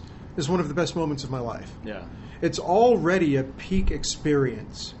Sphinx is one of the best moments of my life. Yeah. It's already a peak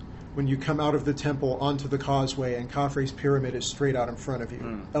experience when you come out of the temple onto the causeway and Khafre's pyramid is straight out in front of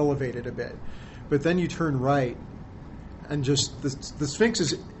you, elevated a bit. But then you turn right and just the Sphinx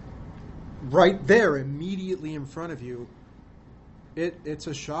is right there immediately in front of you. It's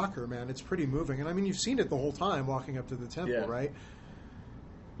a shocker, man. It's pretty moving. And I mean, you've seen it the whole time walking up to the temple, right?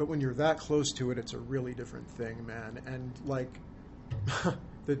 But when you're that close to it, it's a really different thing, man. And like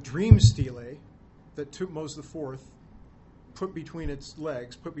the dream stele that Thutmose IV put between its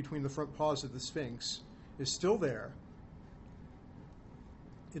legs, put between the front paws of the Sphinx, is still there.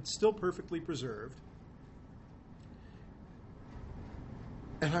 It's still perfectly preserved.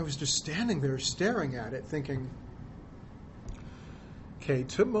 And I was just standing there staring at it thinking, okay,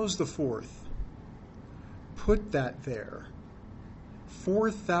 Thutmose IV put that there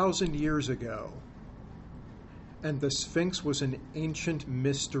 4,000 years ago, and the Sphinx was an ancient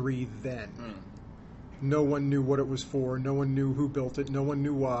mystery then. No one knew what it was for. No one knew who built it. No one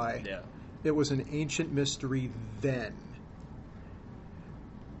knew why. Yeah. It was an ancient mystery then.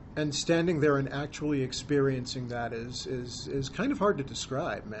 And standing there and actually experiencing that is kind of hard to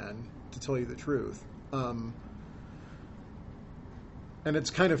describe, man, to tell you the truth. And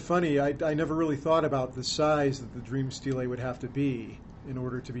it's kind of funny. I never really thought about the size that the dream stele would have to be in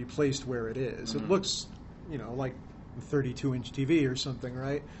order to be placed where it is. It looks, like a 32-inch TV or something,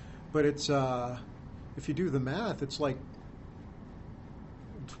 right? But it's, if you do the math, it's like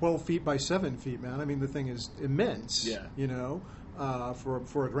 12 feet by 7 feet, man. I mean, the thing is immense,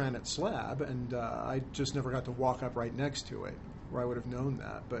 for a granite slab. And I just never got to walk up right next to it, where I would have known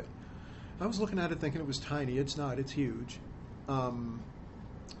that. But I was looking at it thinking it was tiny. It's not. It's huge.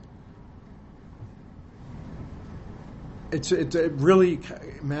 It really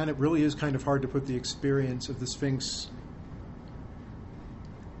is kind of hard to put the experience of the Sphinx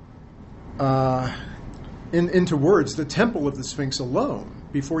into words. The temple of the Sphinx alone,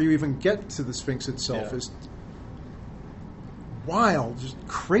 before you even get to the Sphinx itself, is wild, just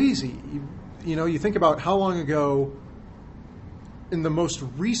crazy. You think about how long ago, in the most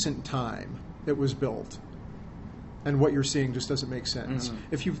recent time, it was built. And what you're seeing just doesn't make sense.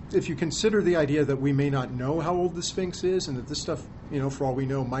 If you consider the idea that we may not know how old the Sphinx is, and that this stuff, for all we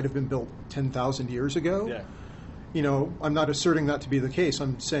know, might have been built 10,000 years ago. I'm not asserting that to be the case.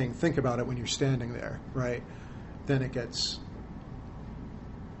 I'm saying think about it when you're standing there, right? Then it gets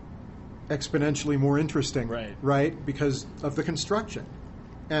exponentially more interesting, right? Because of the construction.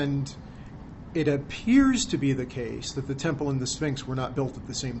 And it appears to be the case that the temple and the Sphinx were not built at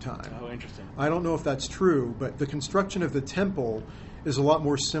the same time. Oh, interesting. I don't know if that's true, but the construction of the temple is a lot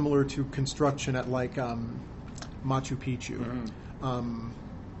more similar to construction at like Machu Picchu.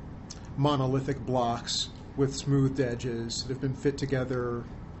 Monolithic blocks with smoothed edges that have been fit together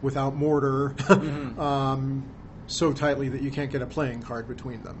without mortar so tightly that you can't get a playing card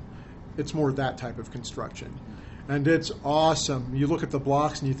between them. It's more that type of construction. And it's awesome. You look at the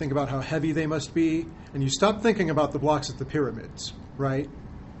blocks and you think about how heavy they must be, and you stop thinking about the blocks at the pyramids, right?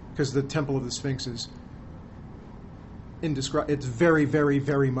 Because the Temple of the Sphinx is it's very, very,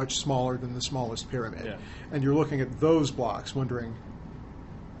 very much smaller than the smallest pyramid. Yeah. And you're looking at those blocks wondering,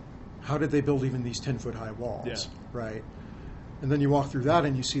 how did they build even these 10-foot high walls, right? And then you walk through that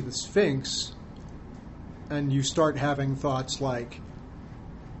and you see the Sphinx, and you start having thoughts like,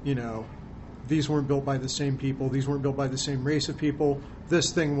 these weren't built by the same people. These weren't built by the same race of people.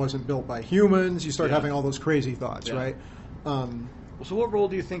 This thing wasn't built by humans. You start having all those crazy thoughts, right? So what role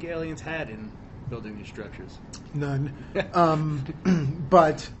do you think aliens had in building these structures? None.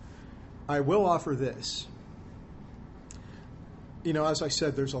 But I will offer this. as I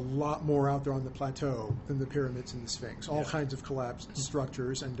said, there's a lot more out there on the plateau than the pyramids and the Sphinx. All kinds of collapsed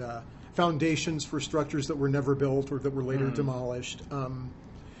structures and foundations for structures that were never built or that were later demolished. And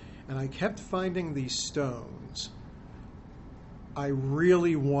I kept finding these stones. I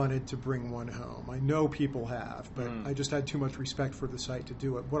really wanted to bring one home. I know people have, but I just had too much respect for the site to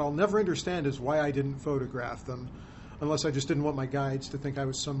do it. What I'll never understand is why I didn't photograph them, unless I just didn't want my guides to think I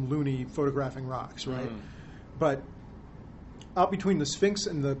was some loony photographing rocks, right? But out between the Sphinx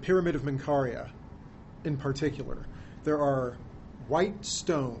and the Pyramid of Menkaure, in particular, there are white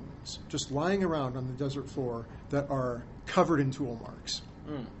stones just lying around on the desert floor that are covered in tool marks.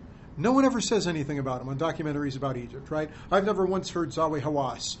 No one ever says anything about them on documentaries about Egypt, right? I've never once heard Zawi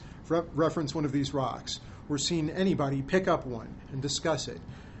Hawass reference one of these rocks or seen anybody pick up one and discuss it.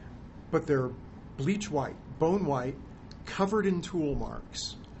 But they're bleach white, bone white, covered in tool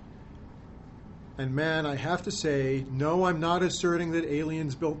marks. And man, I have to say, no, I'm not asserting that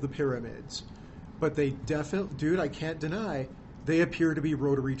aliens built the pyramids, but they definitely, dude, I can't deny, they appear to be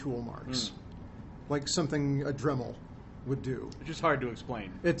rotary tool marks, like something a Dremel would do. It's just hard to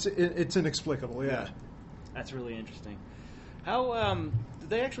explain. It's inexplicable, yeah. That's really interesting. How did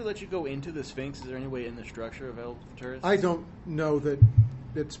they actually let you go into the Sphinx? Is there any way in the structure available for tourists? I don't know that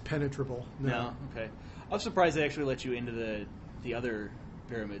it's penetrable. No. Okay. I was surprised they actually let you into the other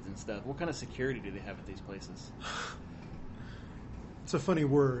pyramids and stuff. What kind of security do they have at these places? It's a funny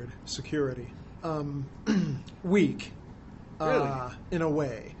word, security. Weak, Really? in a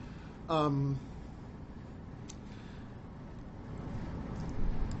way.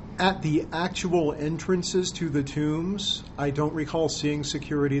 At the actual entrances to the tombs, I don't recall seeing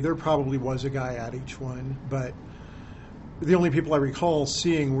security. There probably was a guy at each one, but the only people I recall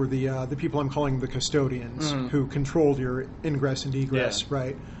seeing were the people I'm calling the custodians, who controlled your ingress and egress,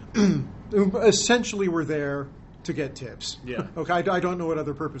 right? Who essentially were there to get tips. Yeah. Okay, I don't know what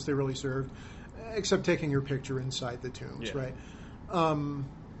other purpose they really served, except taking your picture inside the tombs, right?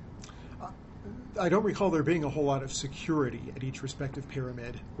 I don't recall there being a whole lot of security at each respective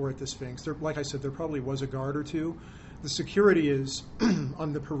pyramid or at the Sphinx. Like I said, there probably was a guard or two. The security is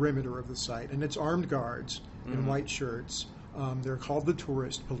on the perimeter of the site, and it's armed guards in white shirts. They're called the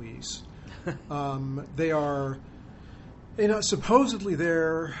tourist police. They are, supposedly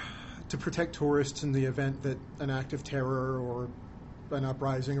there to protect tourists in the event that an act of terror or an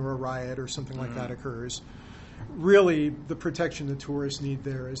uprising or a riot or something like that occurs. Really, the protection the tourists need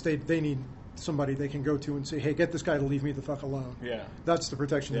there is they need somebody they can go to and say, hey, get this guy to leave me the fuck alone. Yeah. That's the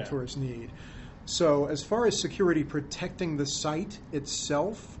protection the tourists need. So as far as security protecting the site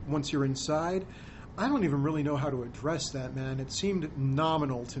itself, once you're inside, I don't even really know how to address that, man. It seemed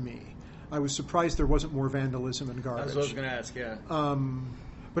nominal to me. I was surprised there wasn't more vandalism and garbage. That's what I was going to ask, yeah.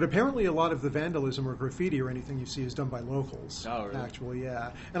 But apparently a lot of the vandalism or graffiti or anything you see is done by locals. Oh, really? Actually,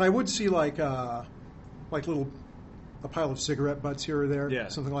 yeah. And I would see like a pile of cigarette butts here or there,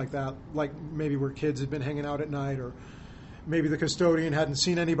 something like that. Like maybe where kids had been hanging out at night, or maybe the custodian hadn't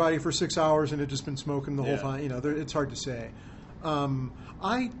seen anybody for 6 hours and had just been smoking the whole time. It's hard to say.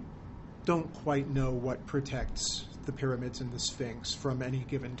 I don't quite know what protects the pyramids and the Sphinx from any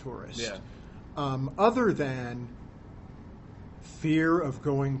given tourist. Other than fear of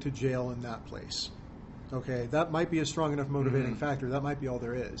going to jail in that place. Okay, that might be a strong enough motivating factor. That might be all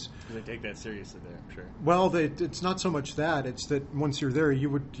there is. They take that seriously there, I'm sure. Well, it's not so much that. It's that once you're there, you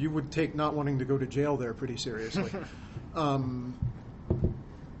would take not wanting to go to jail there pretty seriously. And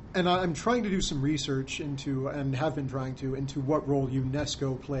I'm trying to do some research into, and have been trying to, into what role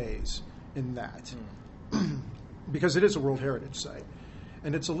UNESCO plays in that. Because it is a World Heritage Site.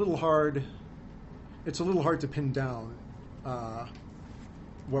 And it's a little hard to pin down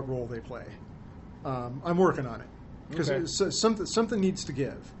what role they play. I'm working on it because something needs to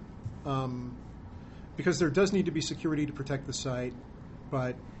give. Because there does need to be security to protect the site,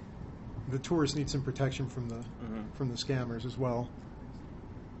 but the tourists need some protection from the scammers as well.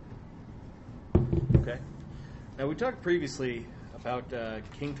 Okay. Now we talked previously about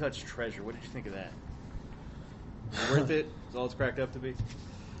King Tut's treasure. What did you think of that? Worth it? Is all it's cracked up to be?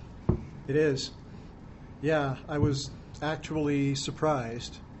 It is. Yeah, I was actually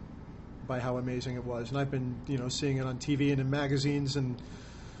surprised by how amazing it was, and I've been seeing it on TV and in magazines and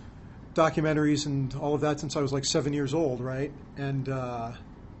documentaries and all of that since I was like 7 years old, right? And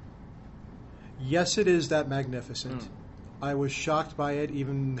yes, it is that magnificent. I was shocked by it,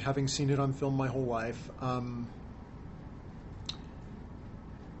 even having seen it on film my whole life.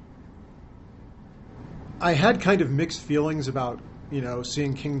 I had kind of mixed feelings about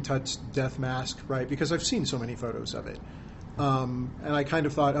seeing King Tut's death mask, right? Because I've seen so many photos of it. And I kind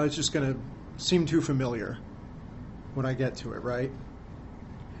of thought, it's just going to seem too familiar. when I get to it, right?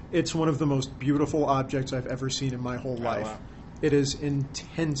 It's one of the most beautiful objects I've ever seen in my whole life. Wow. It is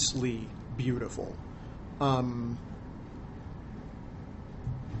intensely beautiful.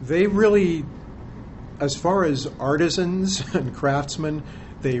 They really, as far as artisans and craftsmen,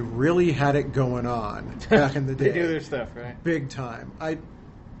 they really had it going on back in the day. They do their stuff, right? Big time.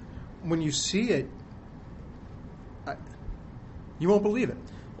 When you see it, you won't believe it.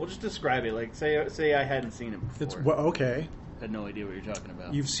 Well, just describe it. Like, say I hadn't seen it before. It's okay. Had no idea what you're talking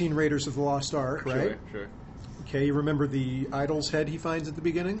about. You've seen Raiders of the Lost Ark, right? Sure. Okay, you remember the idol's head he finds at the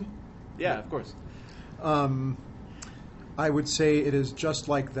beginning? Yeah, of course. I would say it is just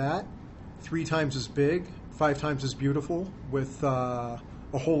like that, 3 times as big, 5 times as beautiful, with a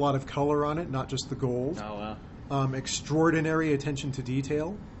whole lot of color on it, not just the gold. Oh, wow. Extraordinary attention to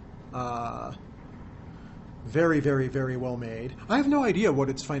detail. Very, very, very well made. I have no idea what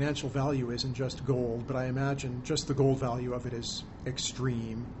its financial value is in just gold, but I imagine just the gold value of it is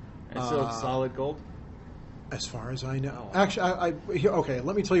extreme. And so it's solid gold? As far as I know. Oh, wow. Actually, okay,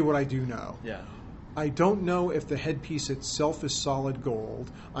 let me tell you what I do know. Yeah. I don't know if the headpiece itself is solid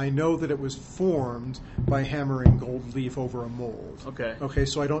gold. I know that it was formed by hammering gold leaf over a mold. Okay. Okay,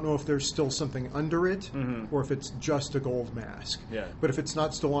 so I don't know if there's still something under it Mm-hmm. or if it's just a gold mask. Yeah. But if it's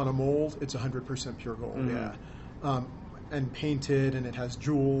not still on a mold, it's 100% pure gold, Mm-hmm. yeah. And painted, and it has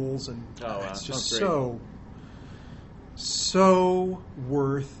jewels, and Oh, wow. it's just Sounds great. so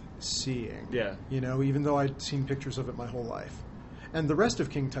worth seeing. Yeah. You know, even though I'd seen pictures of it my whole life. And the rest of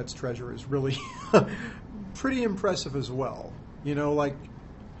King Tut's treasure is really pretty impressive as well. You know, like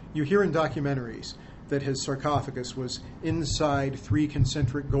you hear in documentaries that his sarcophagus was inside 3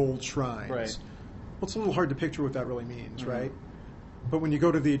 concentric gold shrines. Right. Well, it's a little hard to picture what that really means, Mm-hmm. right? But when you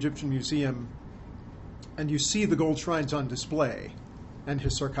go to the Egyptian Museum and you see the gold shrines on display and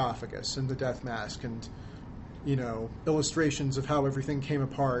his sarcophagus and the death mask and, you know, illustrations of how everything came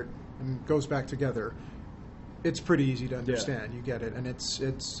apart and goes back together, it's pretty easy to understand. You get it. And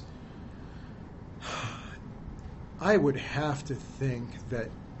it's I would have to think that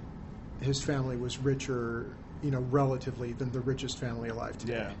his family was richer, you know, relatively than the richest family alive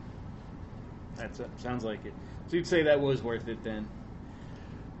today. Yeah. Sounds like it. So you'd say that was worth it then.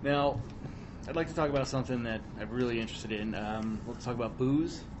 Now, I'd like to talk about something that I'm really interested in. Let's talk about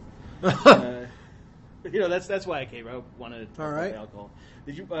booze. You know, that's why I came. I wanted to talk All about right. alcohol.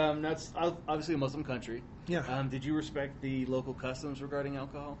 Did you? That's obviously a Muslim country. Yeah. Did you respect the local customs regarding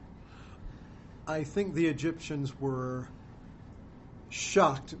alcohol? I think the Egyptians were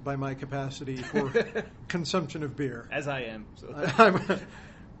shocked by my capacity for consumption of beer. As I am. So.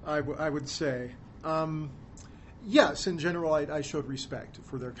 I would say. Yes, in general, I showed respect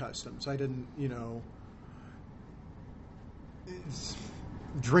for their customs. I didn't, you know,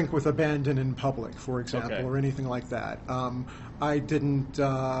 drink with abandon in public, for example, Okay. or anything like that. I didn't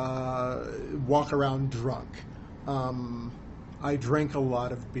walk around drunk. I drank a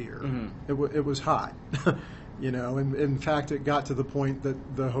lot of beer. Mm-hmm. It was hot. You know, and in fact, it got to the point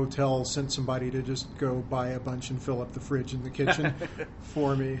that the hotel sent somebody to just go buy a bunch and fill up the fridge in the kitchen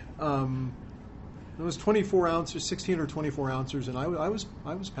for me. It was 24 ounces, 16 or 24 ounces, and I was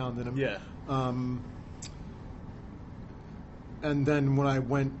pounding them. Yeah. And then when I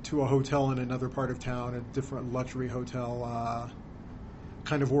went to a hotel in another part of town, a different luxury hotel,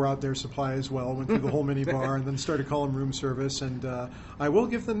 kind of wore out their supply as well. Went through the whole mini bar and then started calling room service. And I will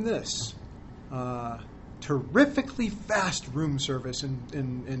give them this. Terrifically fast room service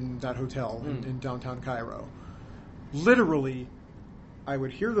in that hotel in downtown Cairo. Literally, I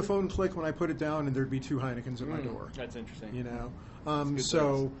would hear the phone click when I put it down, and there'd be 2 Heinekens at my door. That's interesting. You know, good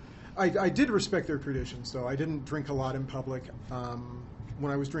so I did respect their traditions, though. I didn't drink a lot in public.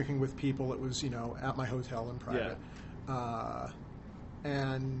 When I was drinking with people, it was, you know, at my hotel in private.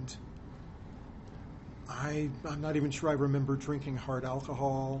 And I'm not even sure I remember drinking hard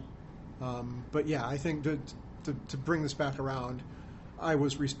alcohol. But yeah, I think to bring this back around, I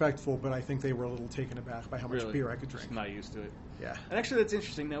was respectful, but I think they were a little taken aback by how much Really? beer I could drink. Just not used to it. Yeah. And actually, that's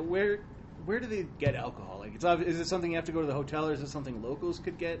interesting. Now, where do they get alcohol? Like, is it something you have to go to the hotel, or is it something locals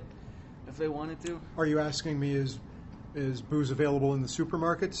could get if they wanted to? Are you asking me is booze available in the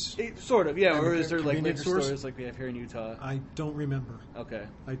supermarkets? Sort of, yeah. And Or the is there like convenience liquor stores? stores like we have here in Utah? I don't remember. Okay.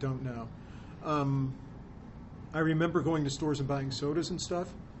 I don't know. I remember going to stores and buying sodas and stuff.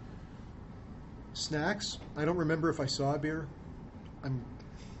 Snacks. I don't remember if I saw a beer.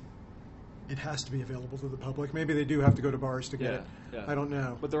 It has to be available to the public. Maybe they do have to go to bars to get it. Yeah. I don't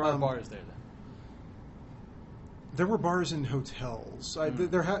know. But there are bars there then. There were bars in hotels.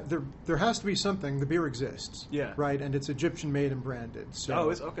 There has to be something. The beer exists. Yeah. Right, and it's Egyptian made and branded. So, Oh,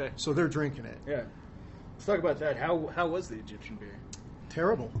 it's okay. So they're drinking it. Yeah. Let's talk about that. How was the Egyptian beer?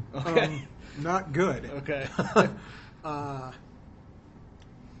 Terrible. Okay. Not good. Okay. But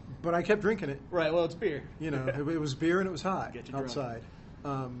I kept drinking it. Right. Well, it's beer. You know, it was beer and it was hot Get you drunk. outside.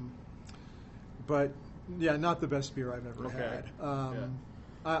 But yeah, not the best beer I've ever Okay. had.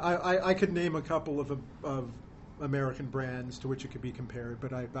 I could name a couple of American brands to which it could be compared,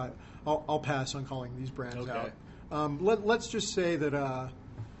 but I'll pass on calling these brands Okay. out. Let's just say that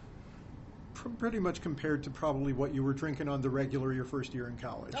pretty much compared to probably what you were drinking on the regular your first year in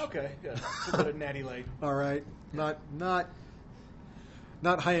college. Okay. Good. A bit of Natty Light. All right, not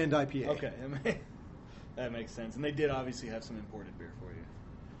high end IPA. Okay. That makes sense. And they did obviously have some imported beer for you.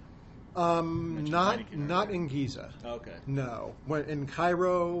 Mentioned Not Heineken earlier. in Giza. Okay. No. When in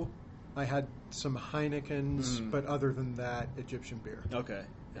Cairo, I had some Heinekens, but other than that, Egyptian beer. Okay.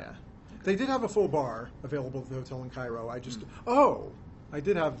 Yeah. They did have a full bar available at the hotel in Cairo. I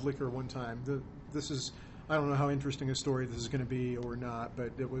did have liquor one time. This is, I don't know how interesting a story this is going to be or not,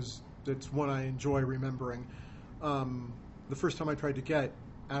 but it's one I enjoy remembering. The first time I tried to get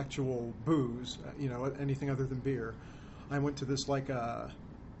actual booze, anything other than beer, I went to this like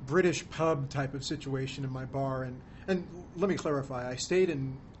British pub type of situation in my bar, and let me clarify, I stayed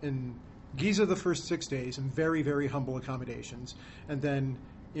in Giza the first 6 days in very, very humble accommodations, and then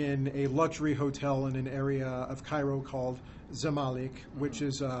in a luxury hotel in an area of Cairo called Zamalek, which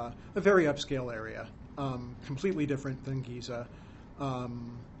is a very upscale area, completely different than Giza.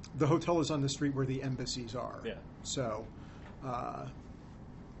 The hotel is on the street where the embassies are, Yeah. so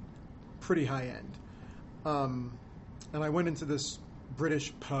pretty high end. And I went into this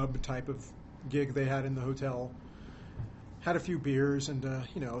British pub type of gig they had in the hotel, had a few beers and a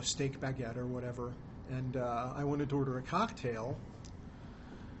steak baguette or whatever, and I wanted to order a cocktail,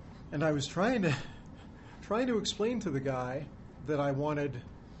 and I was trying to explain to the guy that I wanted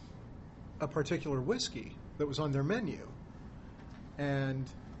a particular whiskey that was on their menu, and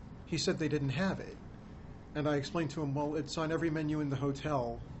he said they didn't have it, and I explained to him, well, it's on every menu in the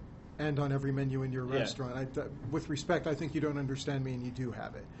hotel and on every menu in your Yeah. restaurant. With respect, I think you don't understand me, and you do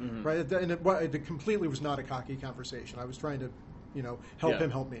have it, Mhm. right? And it completely was not a cocky conversation. I was trying to, help Yeah. him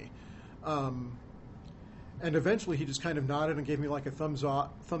help me. And eventually, he just kind of nodded and gave me like a thumbs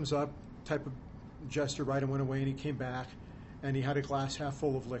up type of gesture, right, and went away. And he came back, and he had a glass half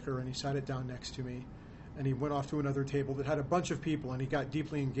full of liquor, and he sat it down next to me. And he went off to another table that had a bunch of people, and he got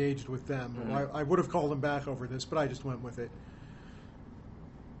deeply engaged with them. Mhm. I would have called him back over this, but I just went with it.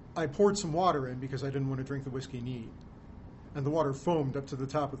 I poured some water in because I didn't want to drink the whiskey neat, and the water foamed up to the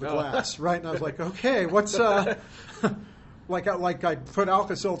top of the Oh. glass, right? And I was like, okay, what's like I put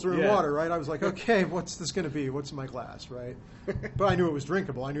Alka-Seltzer in Yeah. water, right? I was like, okay, what's this going to be? What's in my glass, right? But I knew it was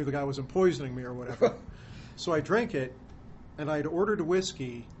drinkable. I knew the guy wasn't poisoning me or whatever. So I drank it, and I'd ordered a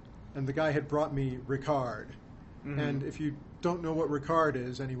whiskey, and the guy had brought me Ricard. Mhm. And if you don't know what Ricard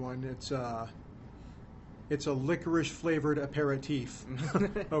is, anyone, it's a licorice flavored aperitif.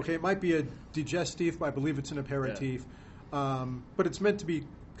 Okay, it might be a digestif, but I believe it's an aperitif. But it's meant to be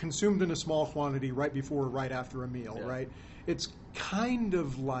consumed in a small quantity right before or right after a meal, Yeah. right? It's kind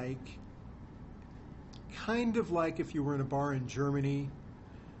of like if you were in a bar in Germany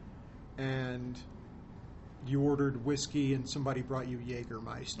and you ordered whiskey and somebody brought you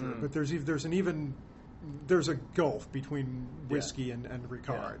Jägermeister. But there's a gulf between whiskey and Ricard.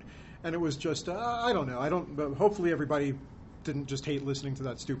 Yeah. And it was just, I don't know. But hopefully everybody didn't just hate listening to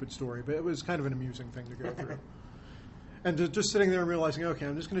that stupid story, but it was kind of an amusing thing to go through. And just sitting there and realizing, okay,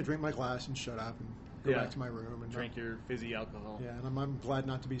 I'm just going to drink my glass and shut up and go back to my room. And Drink your fizzy alcohol. Yeah, and I'm glad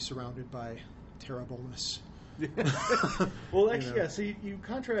not to be surrounded by terribleness. Well, actually, You know. yeah. So you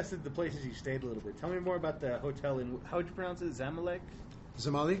contrasted the places you stayed a little bit. Tell me more about the hotel in, how would you pronounce it? Zamalek?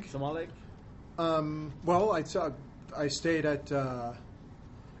 Zamalek? Zamalek? Well, I stayed at a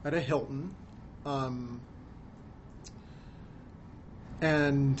Hilton,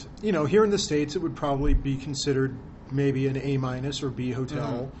 and here in the States, it would probably be considered maybe an A- or B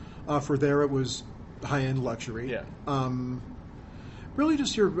hotel. For there, it was high-end luxury. Yeah. Really,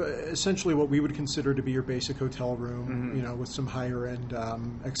 just your essentially what we would consider to be your basic hotel room, Mhm. with some higher-end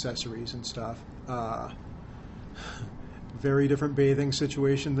accessories and stuff. Very different bathing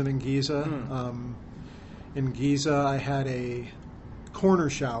situation than in Giza. In Giza, I had a corner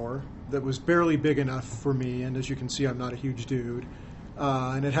shower that was barely big enough for me, and as you can see, I'm not a huge dude.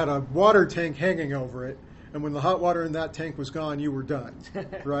 And it had a water tank hanging over it, and when the hot water in that tank was gone, you were done,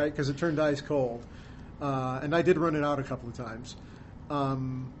 right? Because it turned ice cold. And I did run it out a couple of times.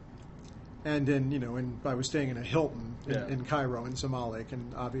 And I was staying in a Hilton Yeah. in Cairo in Zamalek,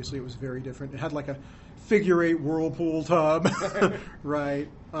 and obviously it was very different. It had like a figure-8 whirlpool tub, right?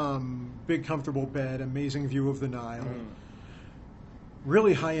 Big comfortable bed, amazing view of the Nile,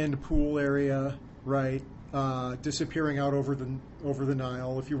 really high-end pool area, right? Disappearing out over the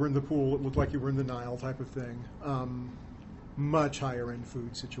Nile. If you were in the pool, it looked like you were in the Nile, type of thing. Much higher-end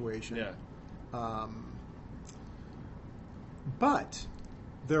food situation. Yeah. But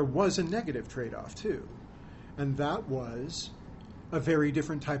there was a negative trade-off too, and that was a very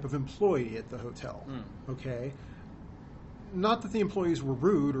different type of employee at the hotel. Okay, not that the employees were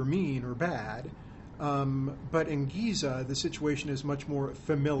rude or mean or bad, but in Giza the situation is much more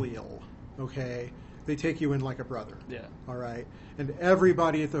familial. Okay, they take you in like a brother. Yeah. All right, and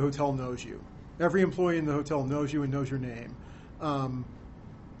everybody at the hotel knows you. Every employee in the hotel knows you and knows your name.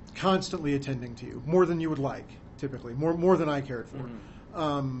 Constantly attending to you, more than you would like, typically, more than I cared for.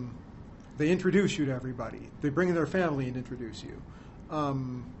 They introduce you to everybody. They bring in their family and introduce you.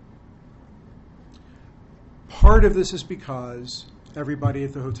 Part of this is because everybody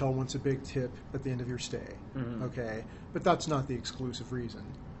at the hotel wants a big tip at the end of your stay. Okay, but that's not the exclusive reason.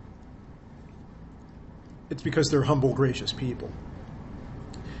 It's because they're humble, gracious people.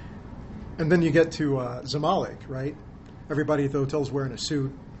 And then you get to Zamalek, right? Everybody at the hotel's wearing a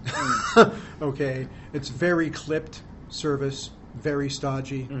suit. Okay, it's very clipped service, very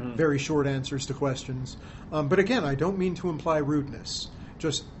stodgy, very short answers to questions. But again, I don't mean to imply rudeness,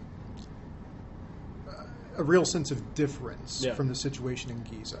 just a real sense of difference from the situation in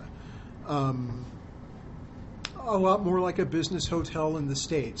Giza. A lot more like a business hotel in the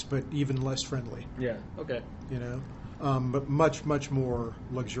States, but even less friendly. Yeah. Okay. But much, much more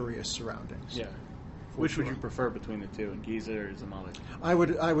luxurious surroundings. Yeah. Which would you prefer between the two, in Giza or Zamalek? I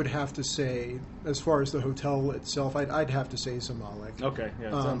would have to say, as far as the hotel itself, I'd have to say Zamalek. Okay, yeah,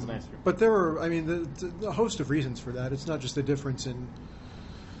 that sounds nicer. But there are, the host of reasons for that. It's not just the difference in,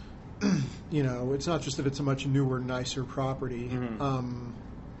 it's not just that it's a much newer, nicer property.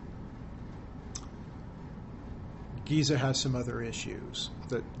 Giza has some other issues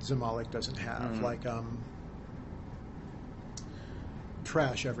that Zamalek doesn't have, like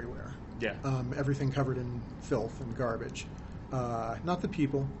trash everywhere. Yeah. Everything covered in filth and garbage. Not the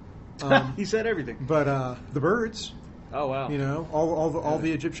people. He said everything. But the birds. Oh, wow. All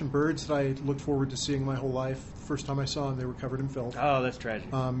the Egyptian birds that I looked forward to seeing my whole life. First time I saw them, they were covered in filth. Oh, that's tragic.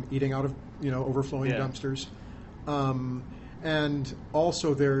 Eating out of overflowing dumpsters. And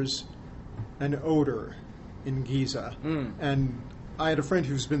also there's an odor in Giza. And I had a friend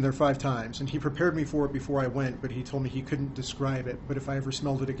who's been there 5 times, and he prepared me for it before I went, but he told me he couldn't describe it. But if I ever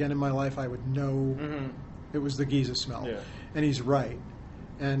smelled it again in my life, I would know it was the Giza smell. Yeah. And he's right.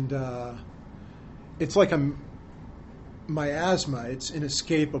 And it's like my asthma. It's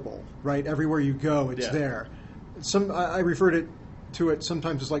inescapable, right? Everywhere you go, it's there. I referred to it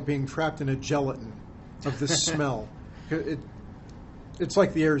sometimes as like being trapped in a gelatin of this smell. It's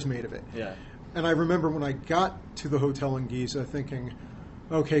like the air is made of it. Yeah. And I remember when I got to the hotel in Giza thinking,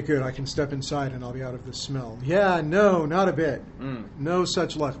 okay, good, I can step inside and I'll be out of this smell. Yeah, no, not a bit. No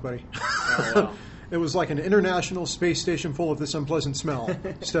such luck, buddy. Oh, wow. It was like an international space station full of this unpleasant smell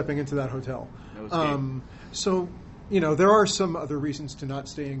stepping into that hotel. So, there are some other reasons to not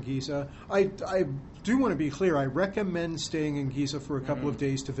stay in Giza. I do want to be clear. I recommend staying in Giza for a couple of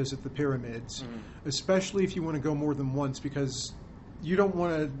days to visit the pyramids, especially if you want to go more than once, because you don't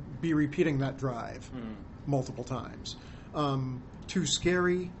want to be repeating that drive multiple times. Too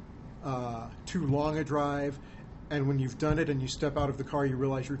scary, too long a drive, and when you've done it and you step out of the car, you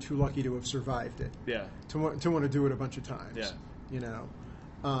realize you're too lucky to have survived it. Yeah. To want to do it a bunch of times. Yeah.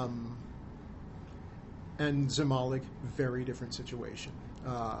 And Zamalek, very different situation.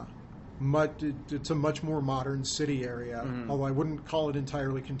 It's a much more modern city area, although I wouldn't call it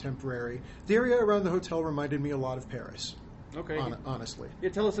entirely contemporary. The area around the hotel reminded me a lot of Paris. Okay. Honestly. Yeah,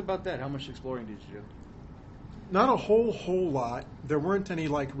 tell us about that. How much exploring did you do? Not a whole lot. There weren't any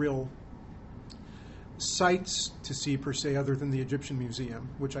real sights to see per se, other than the Egyptian Museum,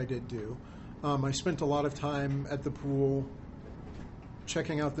 which I did do. I spent a lot of time at the pool,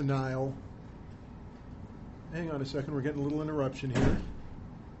 checking out the Nile. Hang on a second, we're getting a little interruption here.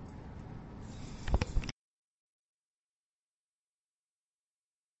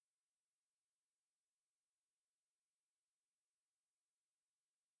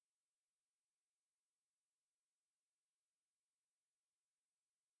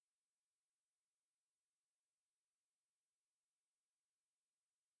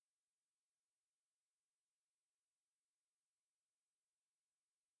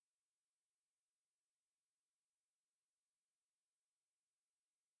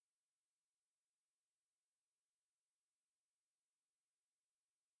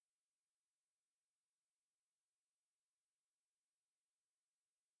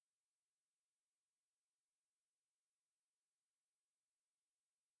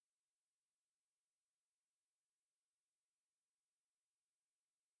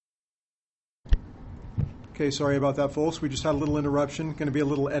 Okay, sorry about that, folks. We just had a little interruption. Going to be a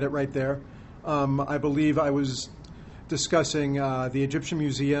little edit right there. I believe I was discussing the Egyptian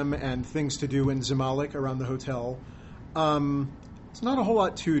Museum and things to do in Zamalek around the hotel. It's not a whole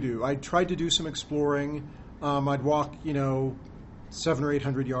lot to do. I tried to do some exploring. I'd walk, 700 or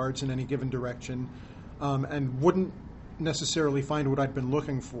 800 yards in any given direction, and wouldn't necessarily find what I'd been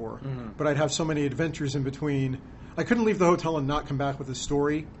looking for. Mm-hmm. But I'd have so many adventures in between. I couldn't leave the hotel and not come back with a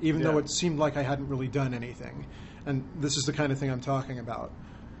story, even though it seemed like I hadn't really done anything. And this is the kind of thing I'm talking about.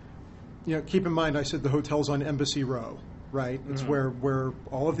 Keep in mind, I said the hotel's on Embassy Row, right? It's where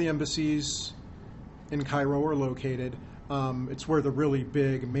all of the embassies in Cairo are located. It's where the really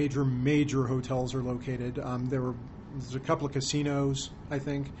big, major hotels are located. There's a couple of casinos, I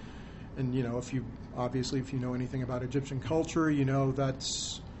think. And, if you know anything about Egyptian culture,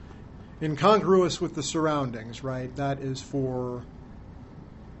 that's incongruous with the surroundings, right? That is for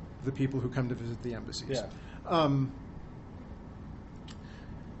the people who come to visit the embassies. Yeah.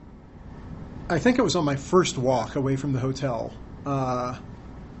 I think it was on my first walk away from the hotel. As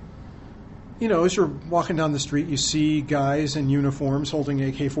you're walking down the street, you see guys in uniforms holding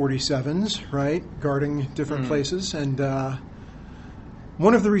AK-47s, right, guarding different places. And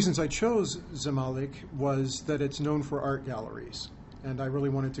one of the reasons I chose Zamalek was that it's known for art galleries, and I really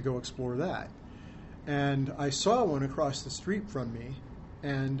wanted to go explore that. And I saw one across the street from me,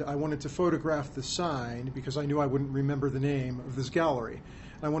 and I wanted to photograph the sign because I knew I wouldn't remember the name of this gallery.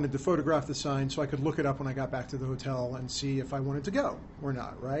 I wanted to photograph the sign so I could look it up when I got back to the hotel and see if I wanted to go or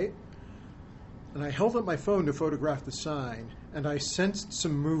not, right? And I held up my phone to photograph the sign, and I sensed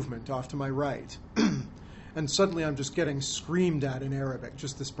some movement off to my right. And suddenly I'm just getting screamed at in Arabic,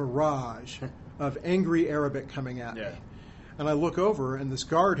 just this barrage of angry Arabic coming at me. And I look over, and this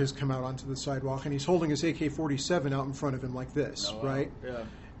guard has come out onto the sidewalk, and he's holding his AK-47 out in front of him like this, right? Yeah.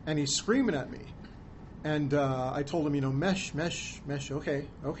 And he's screaming at me. And I told him, mesh, okay.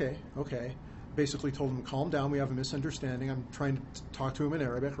 Basically told him, calm down, we have a misunderstanding. I'm trying to talk to him in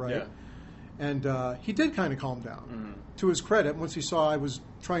Arabic, right? Yeah. And he did kind of calm down. Mm-hmm. To his credit, once he saw I was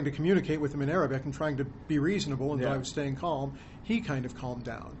trying to communicate with him in Arabic and trying to be reasonable and that I was staying calm, he kind of calmed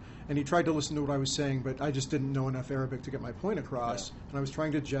down. And he tried to listen to what I was saying, but I just didn't know enough Arabic to get my point across. Yeah. And I was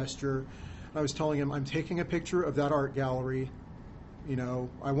trying to gesture. I was telling him, I'm taking a picture of that art gallery.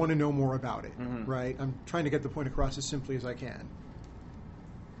 I want to know more about it, right? I'm trying to get the point across as simply as I can.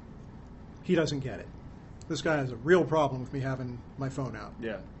 He doesn't get it. This guy has a real problem with me having my phone out.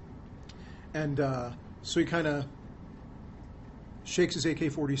 Yeah. And so he kind of shakes his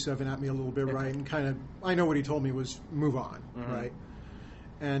AK-47 at me a little bit, right? And kind of, I know what he told me was move on, right?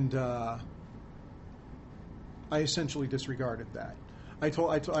 And I essentially disregarded that. I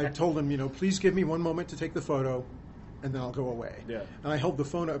told him, please give me one moment to take the photo, and then I'll go away. Yeah. And I held the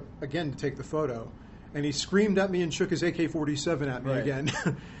phone up again to take the photo, and he screamed at me and shook his AK-47 at me again.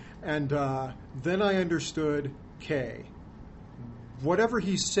 And then I understood, whatever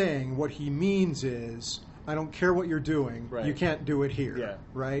he's saying, what he means is, I don't care what you're doing, you can't do it here,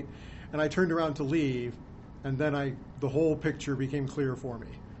 right? And I turned around to leave, and then the whole picture became clear for me.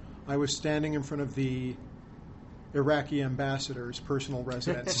 I was standing in front of the Iraqi ambassador's personal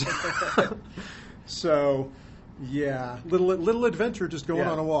residence. So, yeah, little adventure just going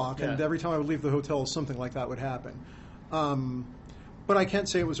on a walk, and every time I would leave the hotel, something like that would happen. But I can't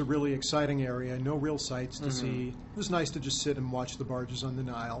say it was a really exciting area. No real sights to see. It was nice to just sit and watch the barges on the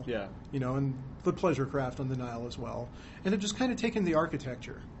Nile. Yeah. And the pleasure craft on the Nile as well. And it just kind of taken the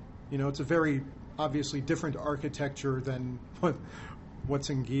architecture. It's a very obviously different architecture than what's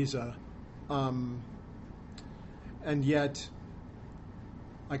in Giza. And yet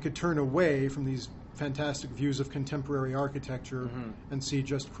I could turn away from these fantastic views of contemporary architecture and see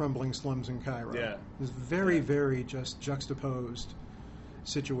just crumbling slums in Cairo. Yeah. It's very just juxtaposed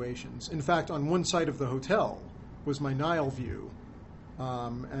situations. In fact, on one side of the hotel was my Nile view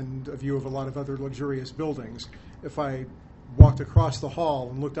and a view of a lot of other luxurious buildings. If I walked across the hall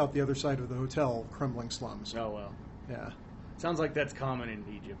and looked out the other side of the hotel, crumbling slums. Oh, well. Yeah. Sounds like that's common in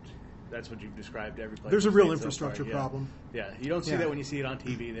Egypt. That's what you've described every place. There's a real infrastructure problem. Yeah, you don't see that when you see it on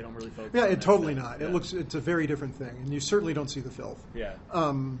TV. They don't really focus on it. Yeah, totally not. Yeah. It's a very different thing, and you certainly don't see the filth. Yeah.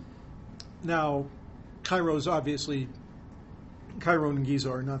 Now, Cairo and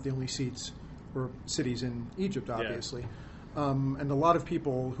Giza are not the only cities in Egypt, obviously. Yeah. And a lot of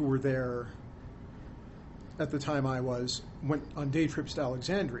people who were there at the time I went on day trips to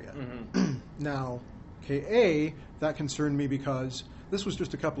Alexandria. Now, that concerned me because this was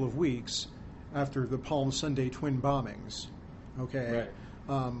just a couple of weeks after the Palm Sunday twin bombings, okay?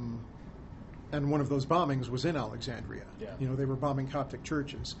 Right. And one of those bombings was in Alexandria. Yeah. They were bombing Coptic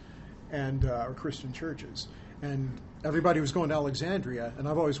churches. and or Christian churches, and everybody was going to Alexandria, and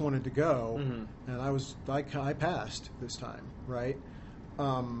I've always wanted to go, and I passed this time, right?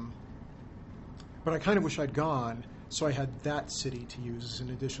 But I kind of wish I'd gone, so I had that city to use as an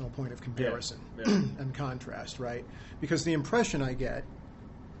additional point of comparison and contrast, right? Because the impression I get,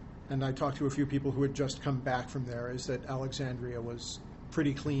 and I talked to a few people who had just come back from there, is that Alexandria was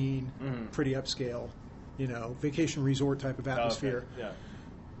pretty clean, pretty upscale, vacation resort type of atmosphere. Okay. Yeah.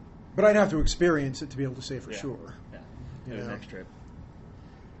 But I'd have to experience it to be able to say for sure. Yeah. The next trip.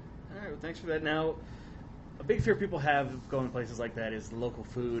 All right. Well, thanks for that. Now, a big fear people have going places like that is local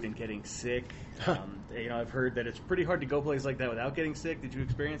food and getting sick. I've heard that it's pretty hard to go places like that without getting sick. Did you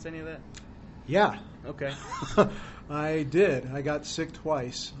experience any of that? Yeah. Okay. I did. I got sick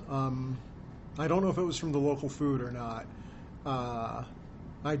twice. I don't know if it was from the local food or not.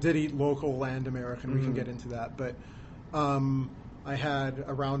 I did eat local and American. We can get into that. But I had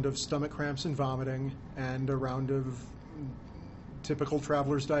a round of stomach cramps and vomiting and a round of typical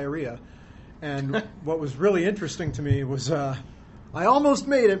traveler's diarrhea. And what was really interesting to me was I almost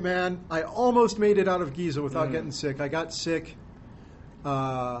made it, man. I almost made it out of Giza without getting sick. I got sick.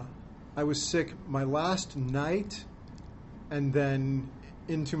 I was sick my last night and then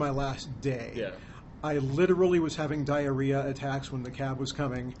into my last day. Yeah. I literally was having diarrhea attacks when the cab was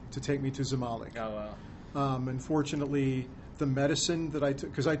coming to take me to Zamalek. Oh, wow. Unfortunately, the medicine that I took,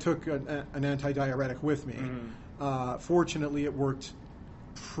 because I took an antidiuretic with me, fortunately it worked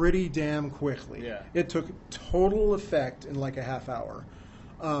pretty damn quickly. Yeah. It took total effect in like a half hour.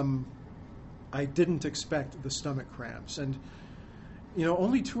 I didn't expect the stomach cramps. And,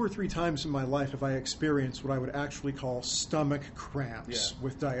 only 2 or 3 times in my life have I experienced what I would actually call stomach cramps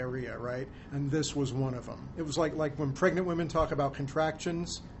with diarrhea, right? And this was one of them. It was like when pregnant women talk about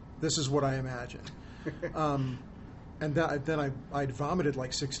contractions, this is what I imagined. And then I'd vomited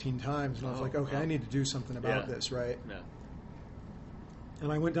like 16 times, and I was like, okay, I need to do something about this, right? Yeah.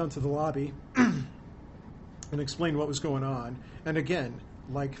 And I went down to the lobby and explained what was going on. And again,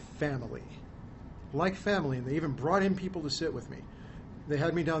 like family, and they even brought in people to sit with me. They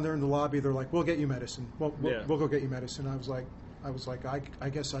had me down there in the lobby. They're like, "We'll get you medicine. We'll go get you medicine." I was like, I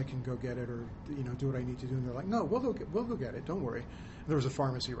guess I can go get it, or do what I need to do. And they're like, "No, we'll go get it. Don't worry." And there was a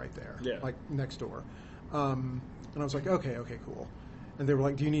pharmacy right there, like next door. And I was like, okay, cool. And they were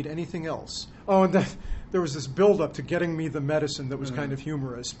like, "Do you need anything else?" Oh, and there was this build-up to getting me the medicine that was kind of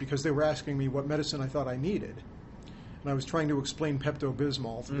humorous, because they were asking me what medicine I thought I needed. And I was trying to explain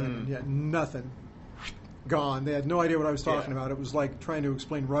Pepto-Bismol to them, and yet nothing. Gone. They had no idea what I was talking about. It was like trying to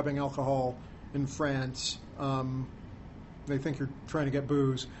explain rubbing alcohol in France. They think you're trying to get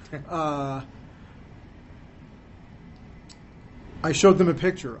booze. I showed them a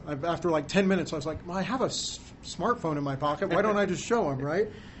picture. After like 10 minutes, I was like, well, I have a smartphone in my pocket. Why don't I just show them, right?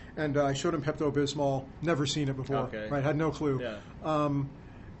 And I showed them Pepto-Bismol. Never seen it before. Okay. Right? Had no clue. Yeah.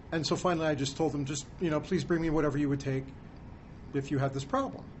 And so finally I just told them, please bring me whatever you would take if you had this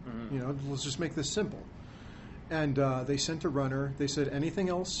problem. Let's just make this simple. And they sent a runner. They said, anything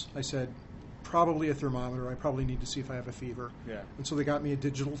else? I said, probably a thermometer. I probably need to see if I have a fever. Yeah. And so they got me a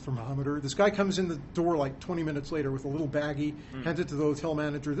digital thermometer. This guy comes in the door like 20 minutes later with a little baggie, hands it to the hotel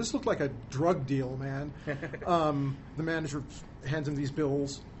manager. This looked like a drug deal, man. The manager hands him these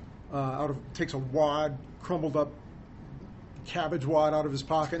bills, takes a wad, crumbled up cabbage wad out of his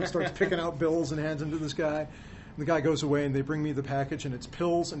pocket and starts picking out bills and hands them to this guy. And the guy goes away, and they bring me the package, and it's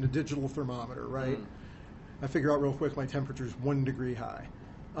pills and a digital thermometer, right? I figure out real quick my temperature is 1 degree high.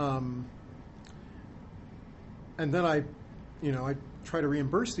 And then I try to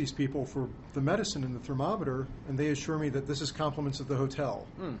reimburse these people for the medicine and the thermometer, and they assure me that this is compliments of the hotel.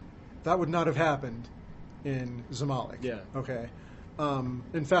 That would not have happened in Zamalek. Yeah. Okay.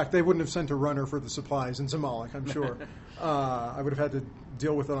 In fact, they wouldn't have sent a runner for the supplies in Zamalek, I'm sure. I would have had to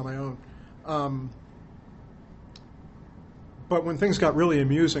deal with it on my own. But when things got really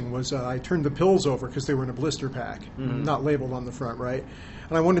amusing was I turned the pills over because they were in a blister pack, not labeled on the front, right?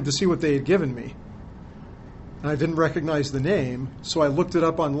 And I wanted to see what they had given me. And I didn't recognize the name, so I looked it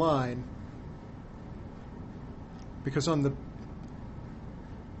up online, because on the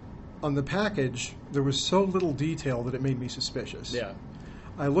package there was so little detail that it made me suspicious. Yeah.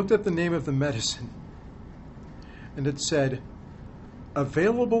 I looked at the name of the medicine, and it said,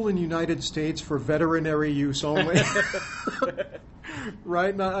 "Available in United States for veterinary use only."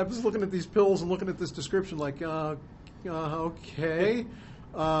 Right? Now, I was looking at these pills and looking at this description like, okay.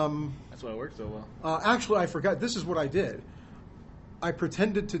 That's why it worked so well. Actually, I forgot. This is what I did. I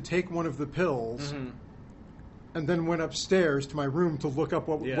pretended to take one of the pills and then went upstairs to my room to look up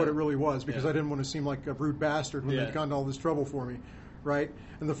what it really was, because I didn't want to seem like a rude bastard when they'd gone to all this trouble for me. right?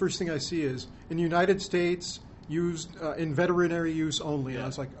 And the first thing I see is in the United States, used in veterinary use only. And I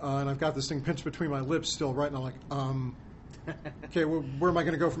was like, and I've got this thing pinched between my lips still, right? And I'm like, okay, well, where am I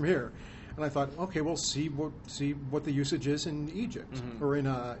going to go from here? And I thought, okay, we'll see what the usage is in Egypt or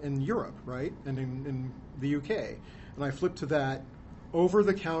in Europe, right, and in the UK. And I flipped to that over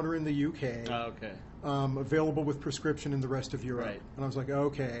the counter in the UK. Oh, okay. Available with prescription in the rest of Europe. Right. And I was like,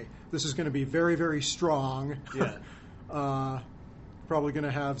 okay, this is going to be very, very strong. Yeah. Probably going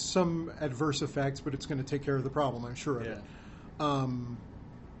to have some adverse effects, but it's going to take care of the problem, I'm sure of it.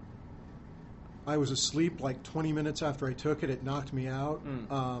 I was asleep like 20 minutes after I took it. It knocked me out.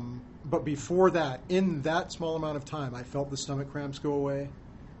 But before that, in that small amount of time, I felt the stomach cramps go away.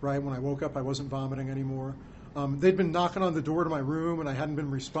 Right? When I woke up, I wasn't vomiting anymore. They'd been knocking on the door to my room, and I hadn't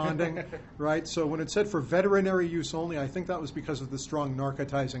been responding. Right? So when it said for veterinary use only, I think that was because of the strong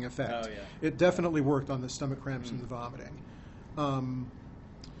narcotizing effect. Oh, yeah. It definitely worked on the stomach cramps and the vomiting.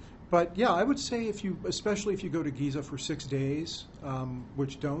 But yeah, I would say especially if you go to Giza for 6 days,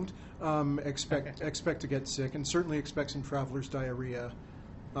 which don't, expect to get sick, and certainly expect some traveler's diarrhea.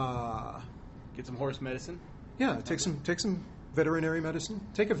 Get some horse medicine. Yeah, take some veterinary medicine.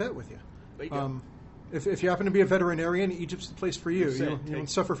 Take a vet with you. There you go. If you happen to be a veterinarian, Egypt's the place for you. You're You don't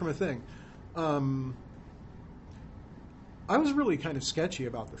suffer from a thing. I was really kind of sketchy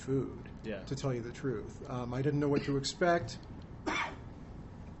about the food, to tell you the truth. I didn't know what to expect.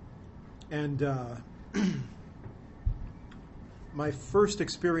 And my first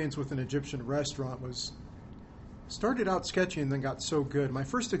experience with an Egyptian restaurant started out sketchy and then got so good. My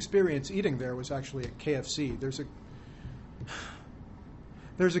first experience eating there was actually at KFC. There's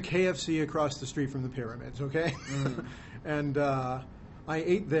a KFC across the street from the pyramids, okay? And I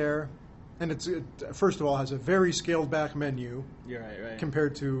ate there, and it first of all has a very scaled back menu. You're right.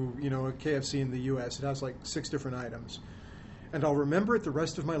 Compared to a KFC in the U.S. It has like 6 different items. And I'll remember it the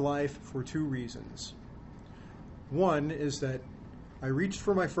rest of my life for 2 reasons. One is that I reached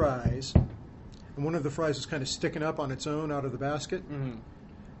for my fries, and one of the fries was kind of sticking up on its own out of the basket.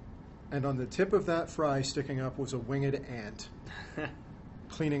 And on the tip of that fry sticking up was a winged ant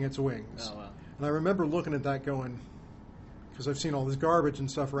cleaning its wings. Oh, wow. And I remember looking at that going, because I've seen all this garbage and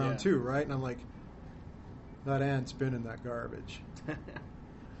stuff around too, right? And I'm like, that ant's been in that garbage.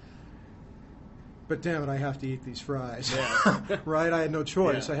 But damn it, I have to eat these fries. Right? I had no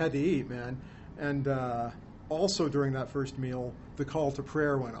choice. I had to eat, man. And also during that first meal, the call to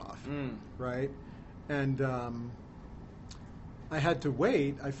prayer went off. Right? And I had to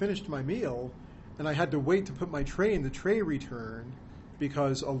wait. I finished my meal, and I had to wait to put my tray in the tray return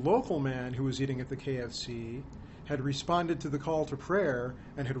because a local man who was eating at the KFC had responded to the call to prayer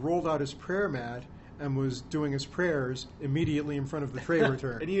and had rolled out his prayer mat and was doing his prayers immediately in front of the tray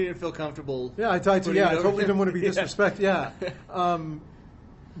return. And you didn't feel comfortable. I totally didn't want to be disrespected.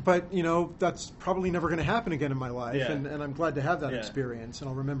 But that's probably never going to happen again in my life, and I'm glad to have that experience, and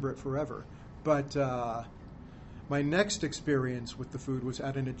I'll remember it forever. But my next experience with the food was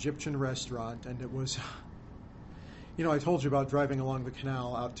at an Egyptian restaurant, and it was, I told you about driving along the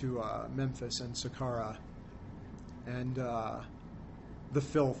canal out to Memphis and Saqqara, and the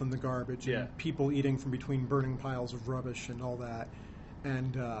filth and the garbage and people eating from between burning piles of rubbish and all that.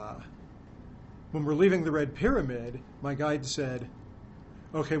 And when we're leaving the Red Pyramid, my guide said,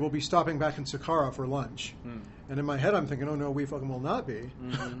 okay, we'll be stopping back in Saqqara for lunch. And in my head, I'm thinking, oh, no, we fucking will not be.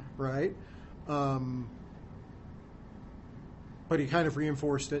 Right? But he kind of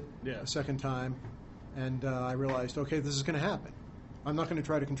reinforced it a second time. And I realized, okay, this is going to happen. I'm not going to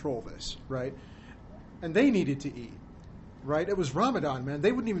try to control this, right? And they needed to eat. Right? It was Ramadan, man.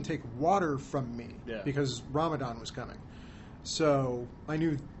 They wouldn't even take water from me because Ramadan was coming. So I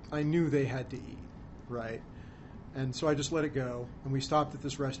knew they had to eat, right? And so I just let it go, and we stopped at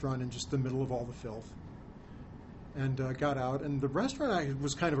this restaurant in just the middle of all the filth, and got out. And the restaurant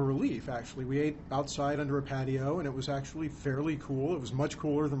was kind of a relief, actually. We ate outside under a patio, and it was actually fairly cool. It was much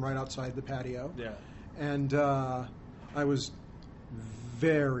cooler than right outside the patio. And I was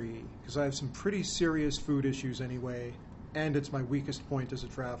because I have some pretty serious food issues anyway, and it's my weakest point as a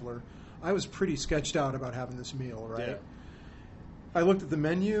traveler. I was pretty sketched out about having this meal, right? I looked at the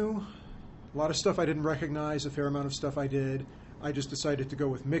menu, a lot of stuff I didn't recognize, a fair amount of stuff I did. I just decided to go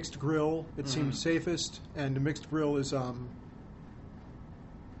with mixed grill. It seemed safest, and the mixed grill is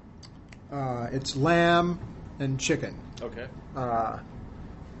it's lamb and chicken. Okay.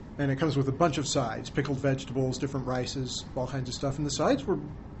 And it comes with a bunch of sides, pickled vegetables, different rices, all kinds of stuff. And the sides were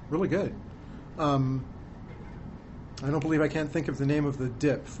really good. I don't believe I can't think of the name of the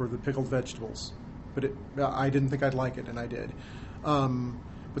dip for the pickled vegetables, but I didn't think I'd like it, and I did.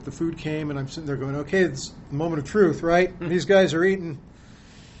 But the food came, and I'm sitting there going, okay, it's the moment of truth, right? These guys are eating.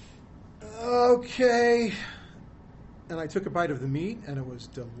 Okay. And I took a bite of the meat, and it was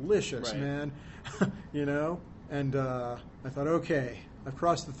delicious, Right. man. You know? And I thought, okay, I've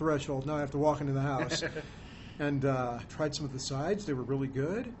crossed the threshold. Now I have to walk into the house. And tried some of the sides. They were really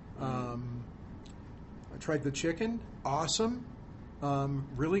good. I tried the chicken. Awesome.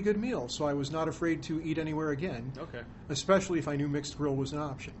 Really good meal. So I was not afraid to eat anywhere again. Okay. Especially if I knew mixed grill was an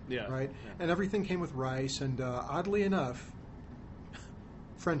option. Yeah. Right? Yeah. And everything came with rice and, oddly enough,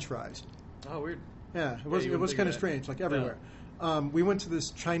 French fries. Oh, weird. Yeah, it you was wouldn't think kind of of that. strange, like everywhere. We went to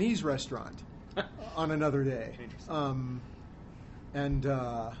this Chinese restaurant on another day. Interesting. And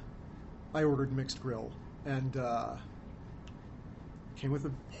I ordered mixed grill. And came with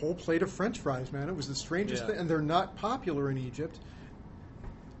a whole plate of French fries, man. It was the strangest Yeah. thing. And they're not popular in Egypt.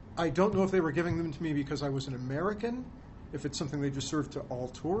 I don't know if they were giving them to me because I was an American, if it's something they just served to all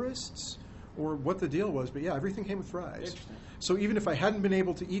tourists, or what the deal was. But yeah, everything came with fries. Interesting. So even if I hadn't been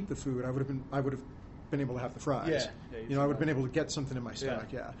able to eat the food, I would have been able to have the fries. Yeah, You know, I would have been able to get something in my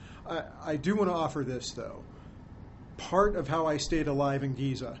stomach. Yeah. I do want to offer this though. Part of how I stayed alive in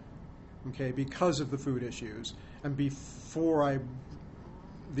Giza, okay, because of the food issues, and before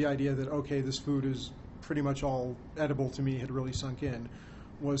the idea that okay, this food is pretty much all edible to me had really sunk in,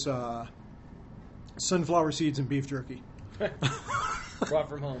 was sunflower seeds and beef jerky. Brought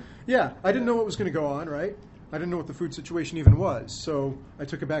from home. Yeah, I didn't know what was going to go on, right? I didn't know what the food situation even was. So I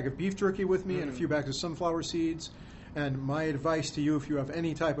took a bag of beef jerky with me and a few bags of sunflower seeds. And my advice to you, if you have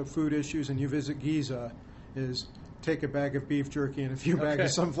any type of food issues and you visit Giza, is take a bag of beef jerky and a few bags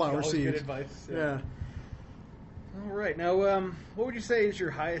of sunflower Always seeds. Good advice. Yeah. All right. Now, what would you say is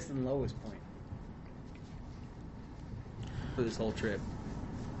your highest and lowest point for this whole trip?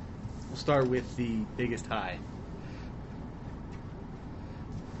 We'll start with the biggest high.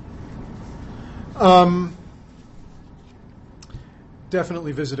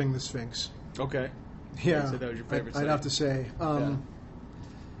 Definitely visiting the Sphinx. Okay. Yeah, So that was your favorite I'd city. have to say.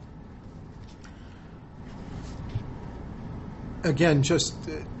 Again, just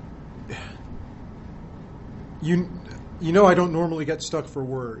you know, I don't normally get stuck for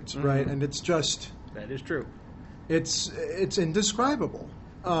words, right? And it's just That is true. it's indescribable.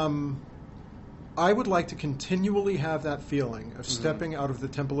 I would like to continually have that feeling of stepping out of the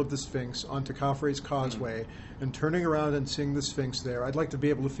Temple of the Sphinx onto Khafre's Causeway and turning around and seeing the Sphinx there. I'd like to be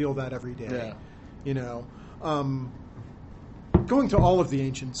able to feel that every day. Yeah. You know, going to all of the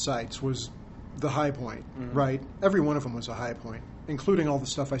ancient sites was the high point, right? Every one of them was a high point, including all the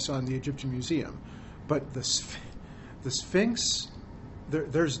stuff I saw in the Egyptian Museum. But the Sphinx,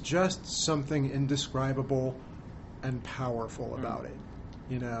 there's just something indescribable and powerful about it,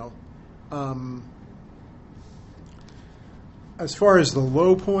 you know. As far as the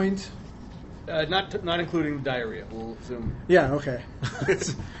low point, Not including diarrhea. We'll assume. yeah, okay.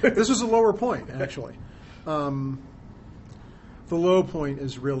 This was a lower point, actually. The low point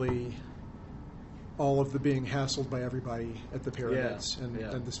is really all of the being hassled by everybody at the pyramids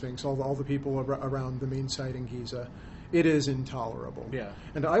and the Sphinx, all the people around the main site in Giza. It is intolerable. Yeah.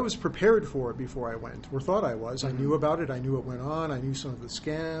 And I was prepared for it before I went, or thought I was. I knew about it. I knew it went on. I knew some of the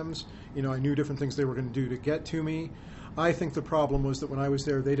scams. You know, I knew different things they were going to do to get to me. I think the problem was that when I was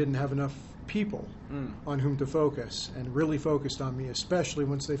there, they didn't have enough people on whom to focus, and really focused on me, especially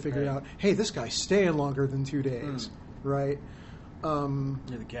once they figured out, hey, this guy's staying longer than 2 days, right? You're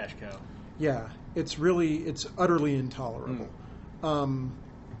the cash cow. Yeah, it's utterly intolerable. And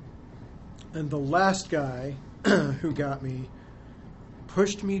the last guy who got me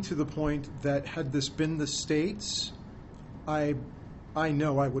pushed me to the point that had this been the States, I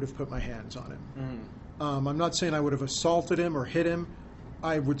know I would have put my hands on him. I'm not saying I would have assaulted him or hit him.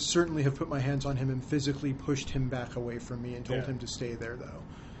 I would certainly have put my hands on him and physically pushed him back away from me and told him to stay there, though.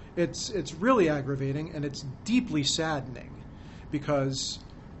 It's really aggravating, and it's deeply saddening, because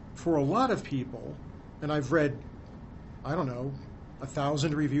for a lot of people, and I've read, I don't know,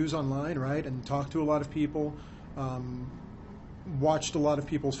 1,000 reviews online, right, and talked to a lot of people, watched a lot of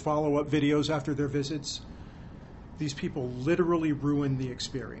people's follow-up videos after their visits. These people literally ruined the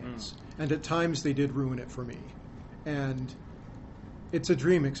experience. And at times they did ruin it for me. And it's a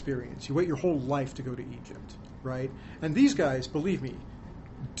dream experience. You wait your whole life to go to Egypt, right? And these guys, believe me,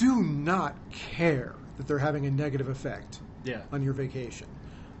 do not care that they're having a negative effect on your vacation.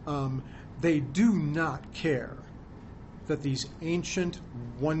 They do not care that these ancient,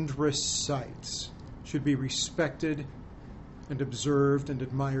 wondrous sites should be respected and observed and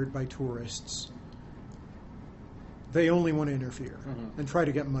admired by tourists. They only want to interfere and try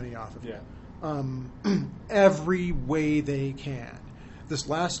to get money off of you. Every way they can. This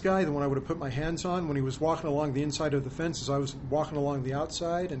last guy, the one I would have put my hands on, when he was walking along the inside of the fence as I was walking along the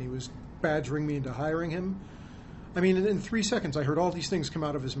outside, and he was badgering me into hiring him. I mean, in 3 seconds, I heard all these things come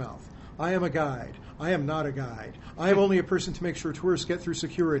out of his mouth. I am a guide. I am not a guide. I am only a person to make sure tourists get through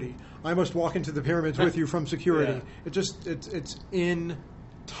security. I must walk into the pyramids with you from security. Yeah. It's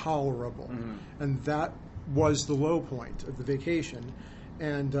intolerable. Mm-hmm. And that was the low point of the vacation.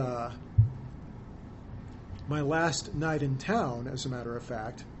 And my last night in town, as a matter of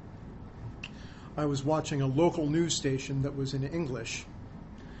fact, I was watching a local news station that was in English,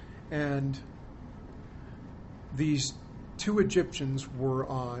 and these two Egyptians were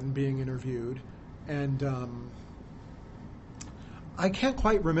on being interviewed, and I can't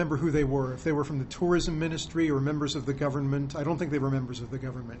quite remember who they were, if they were from the tourism ministry or members of the government. I don't think they were members of the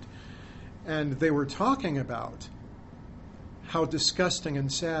government. And they were talking about how disgusting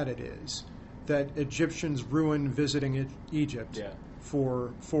and sad it is that Egyptians ruin visiting Egypt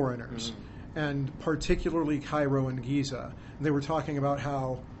for foreigners, and particularly Cairo and Giza. And they were talking about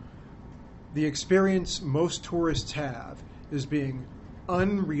how the experience most tourists have is being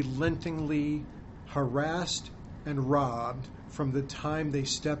unrelentingly harassed and robbed from the time they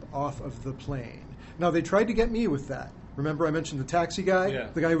step off of the plane. Now, they tried to get me with that. Remember I mentioned the taxi guy? Yeah.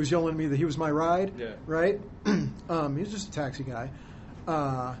 The guy who was yelling at me that he was my ride? Yeah. Right? He was just a taxi guy.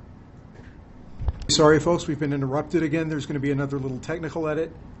 Sorry, folks, we've been interrupted again. There's going to be another little technical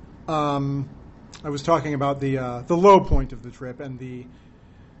edit. I was talking about the low point of the trip and the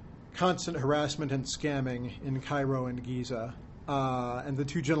constant harassment and scamming in Cairo and Giza, and the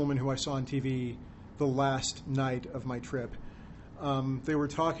two gentlemen who I saw on TV the last night of my trip. They were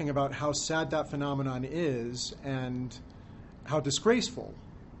talking about how sad that phenomenon is and how disgraceful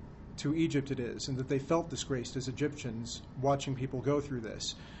to Egypt it is, and that they felt disgraced as Egyptians watching people go through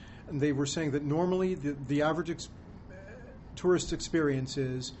this. And they were saying that normally the average tourist experience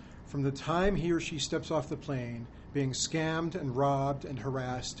is from the time he or she steps off the plane being scammed and robbed and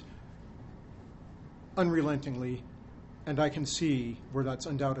harassed unrelentingly, and I can see where that's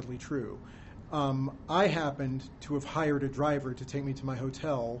undoubtedly true. I happened to have hired a driver to take me to my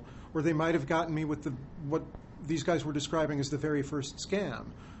hotel, or they might have gotten me with what these guys were describing as the very first scam,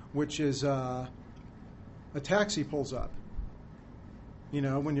 which is a taxi pulls up. You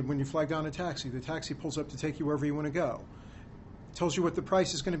know, when you flag down a taxi, the taxi pulls up to take you wherever you want to go. Tells you what the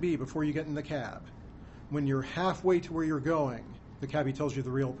price is going to be before you get in the cab. When you're halfway to where you're going, the cabbie tells you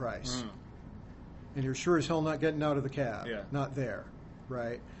the real price. And you're sure as hell not getting out of the cab. Yeah. Not there,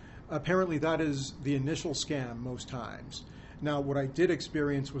 right? Apparently that is the initial scam most times. Now, what I did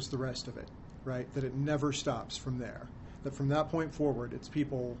experience was the rest of it, right? That it never stops from there. That from that point forward, it's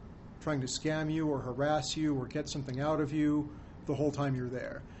people trying to scam you or harass you or get something out of you the whole time you're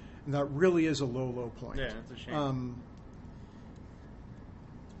there. And that really is a low, low point. Yeah, that's a shame.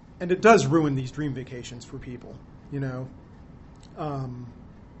 And it does ruin these dream vacations for people, you know.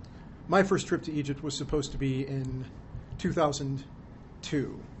 My first trip to Egypt was supposed to be in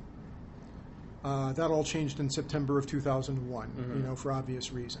 2002. That all changed in September of 2001, you know, for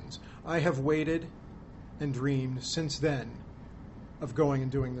obvious reasons. I have waited and dreamed since then of going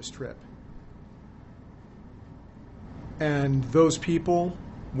and doing this trip. And those people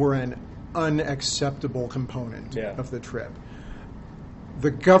were an unacceptable component of the trip.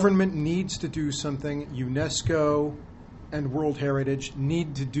 The government needs to do something. UNESCO and World Heritage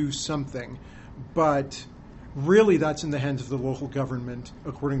need to do something. But really that's in the hands of the local government,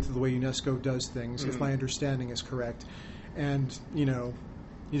 according to the way UNESCO does things, if my understanding is correct. And, you know,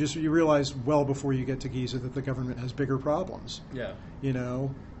 you realize well before you get to Giza that the government has bigger problems. Yeah. You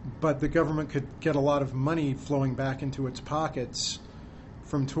know, but the government could get a lot of money flowing back into its pockets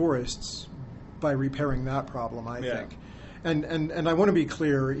from tourists by repairing that problem, I think. And I want to be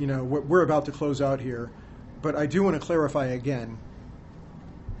clear, you know, we're about to close out here, but I do want to clarify again.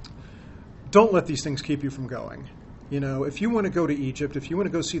 Don't let these things keep you from going. You know, if you want to go to Egypt, if you want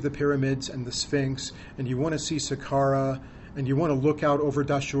to go see the pyramids and the Sphinx, and you want to see Saqqara, and you want to look out over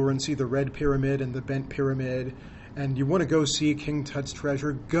Dashur and see the Red Pyramid and the Bent Pyramid, and you want to go see King Tut's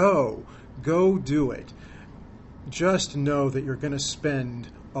treasure, go do it. Just know that you're going to spend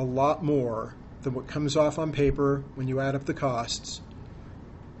a lot more than what comes off on paper when you add up the costs,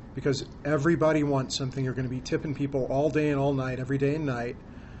 because everybody wants something. You're going to be tipping people all day and all night, every day and night.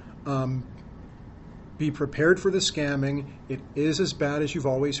 Be prepared for the scamming. It is as bad as you've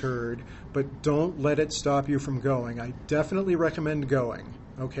always heard, but don't let it stop you from going. I definitely recommend going,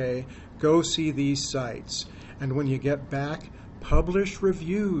 okay? Go see these sites. And when you get back, publish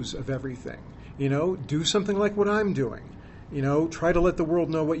reviews of everything. You know, do something like what I'm doing. You know, try to let the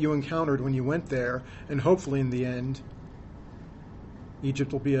world know what you encountered when you went there, and hopefully in the end,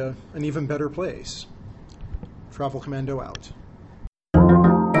 Egypt will be an even better place. Travel Commando out.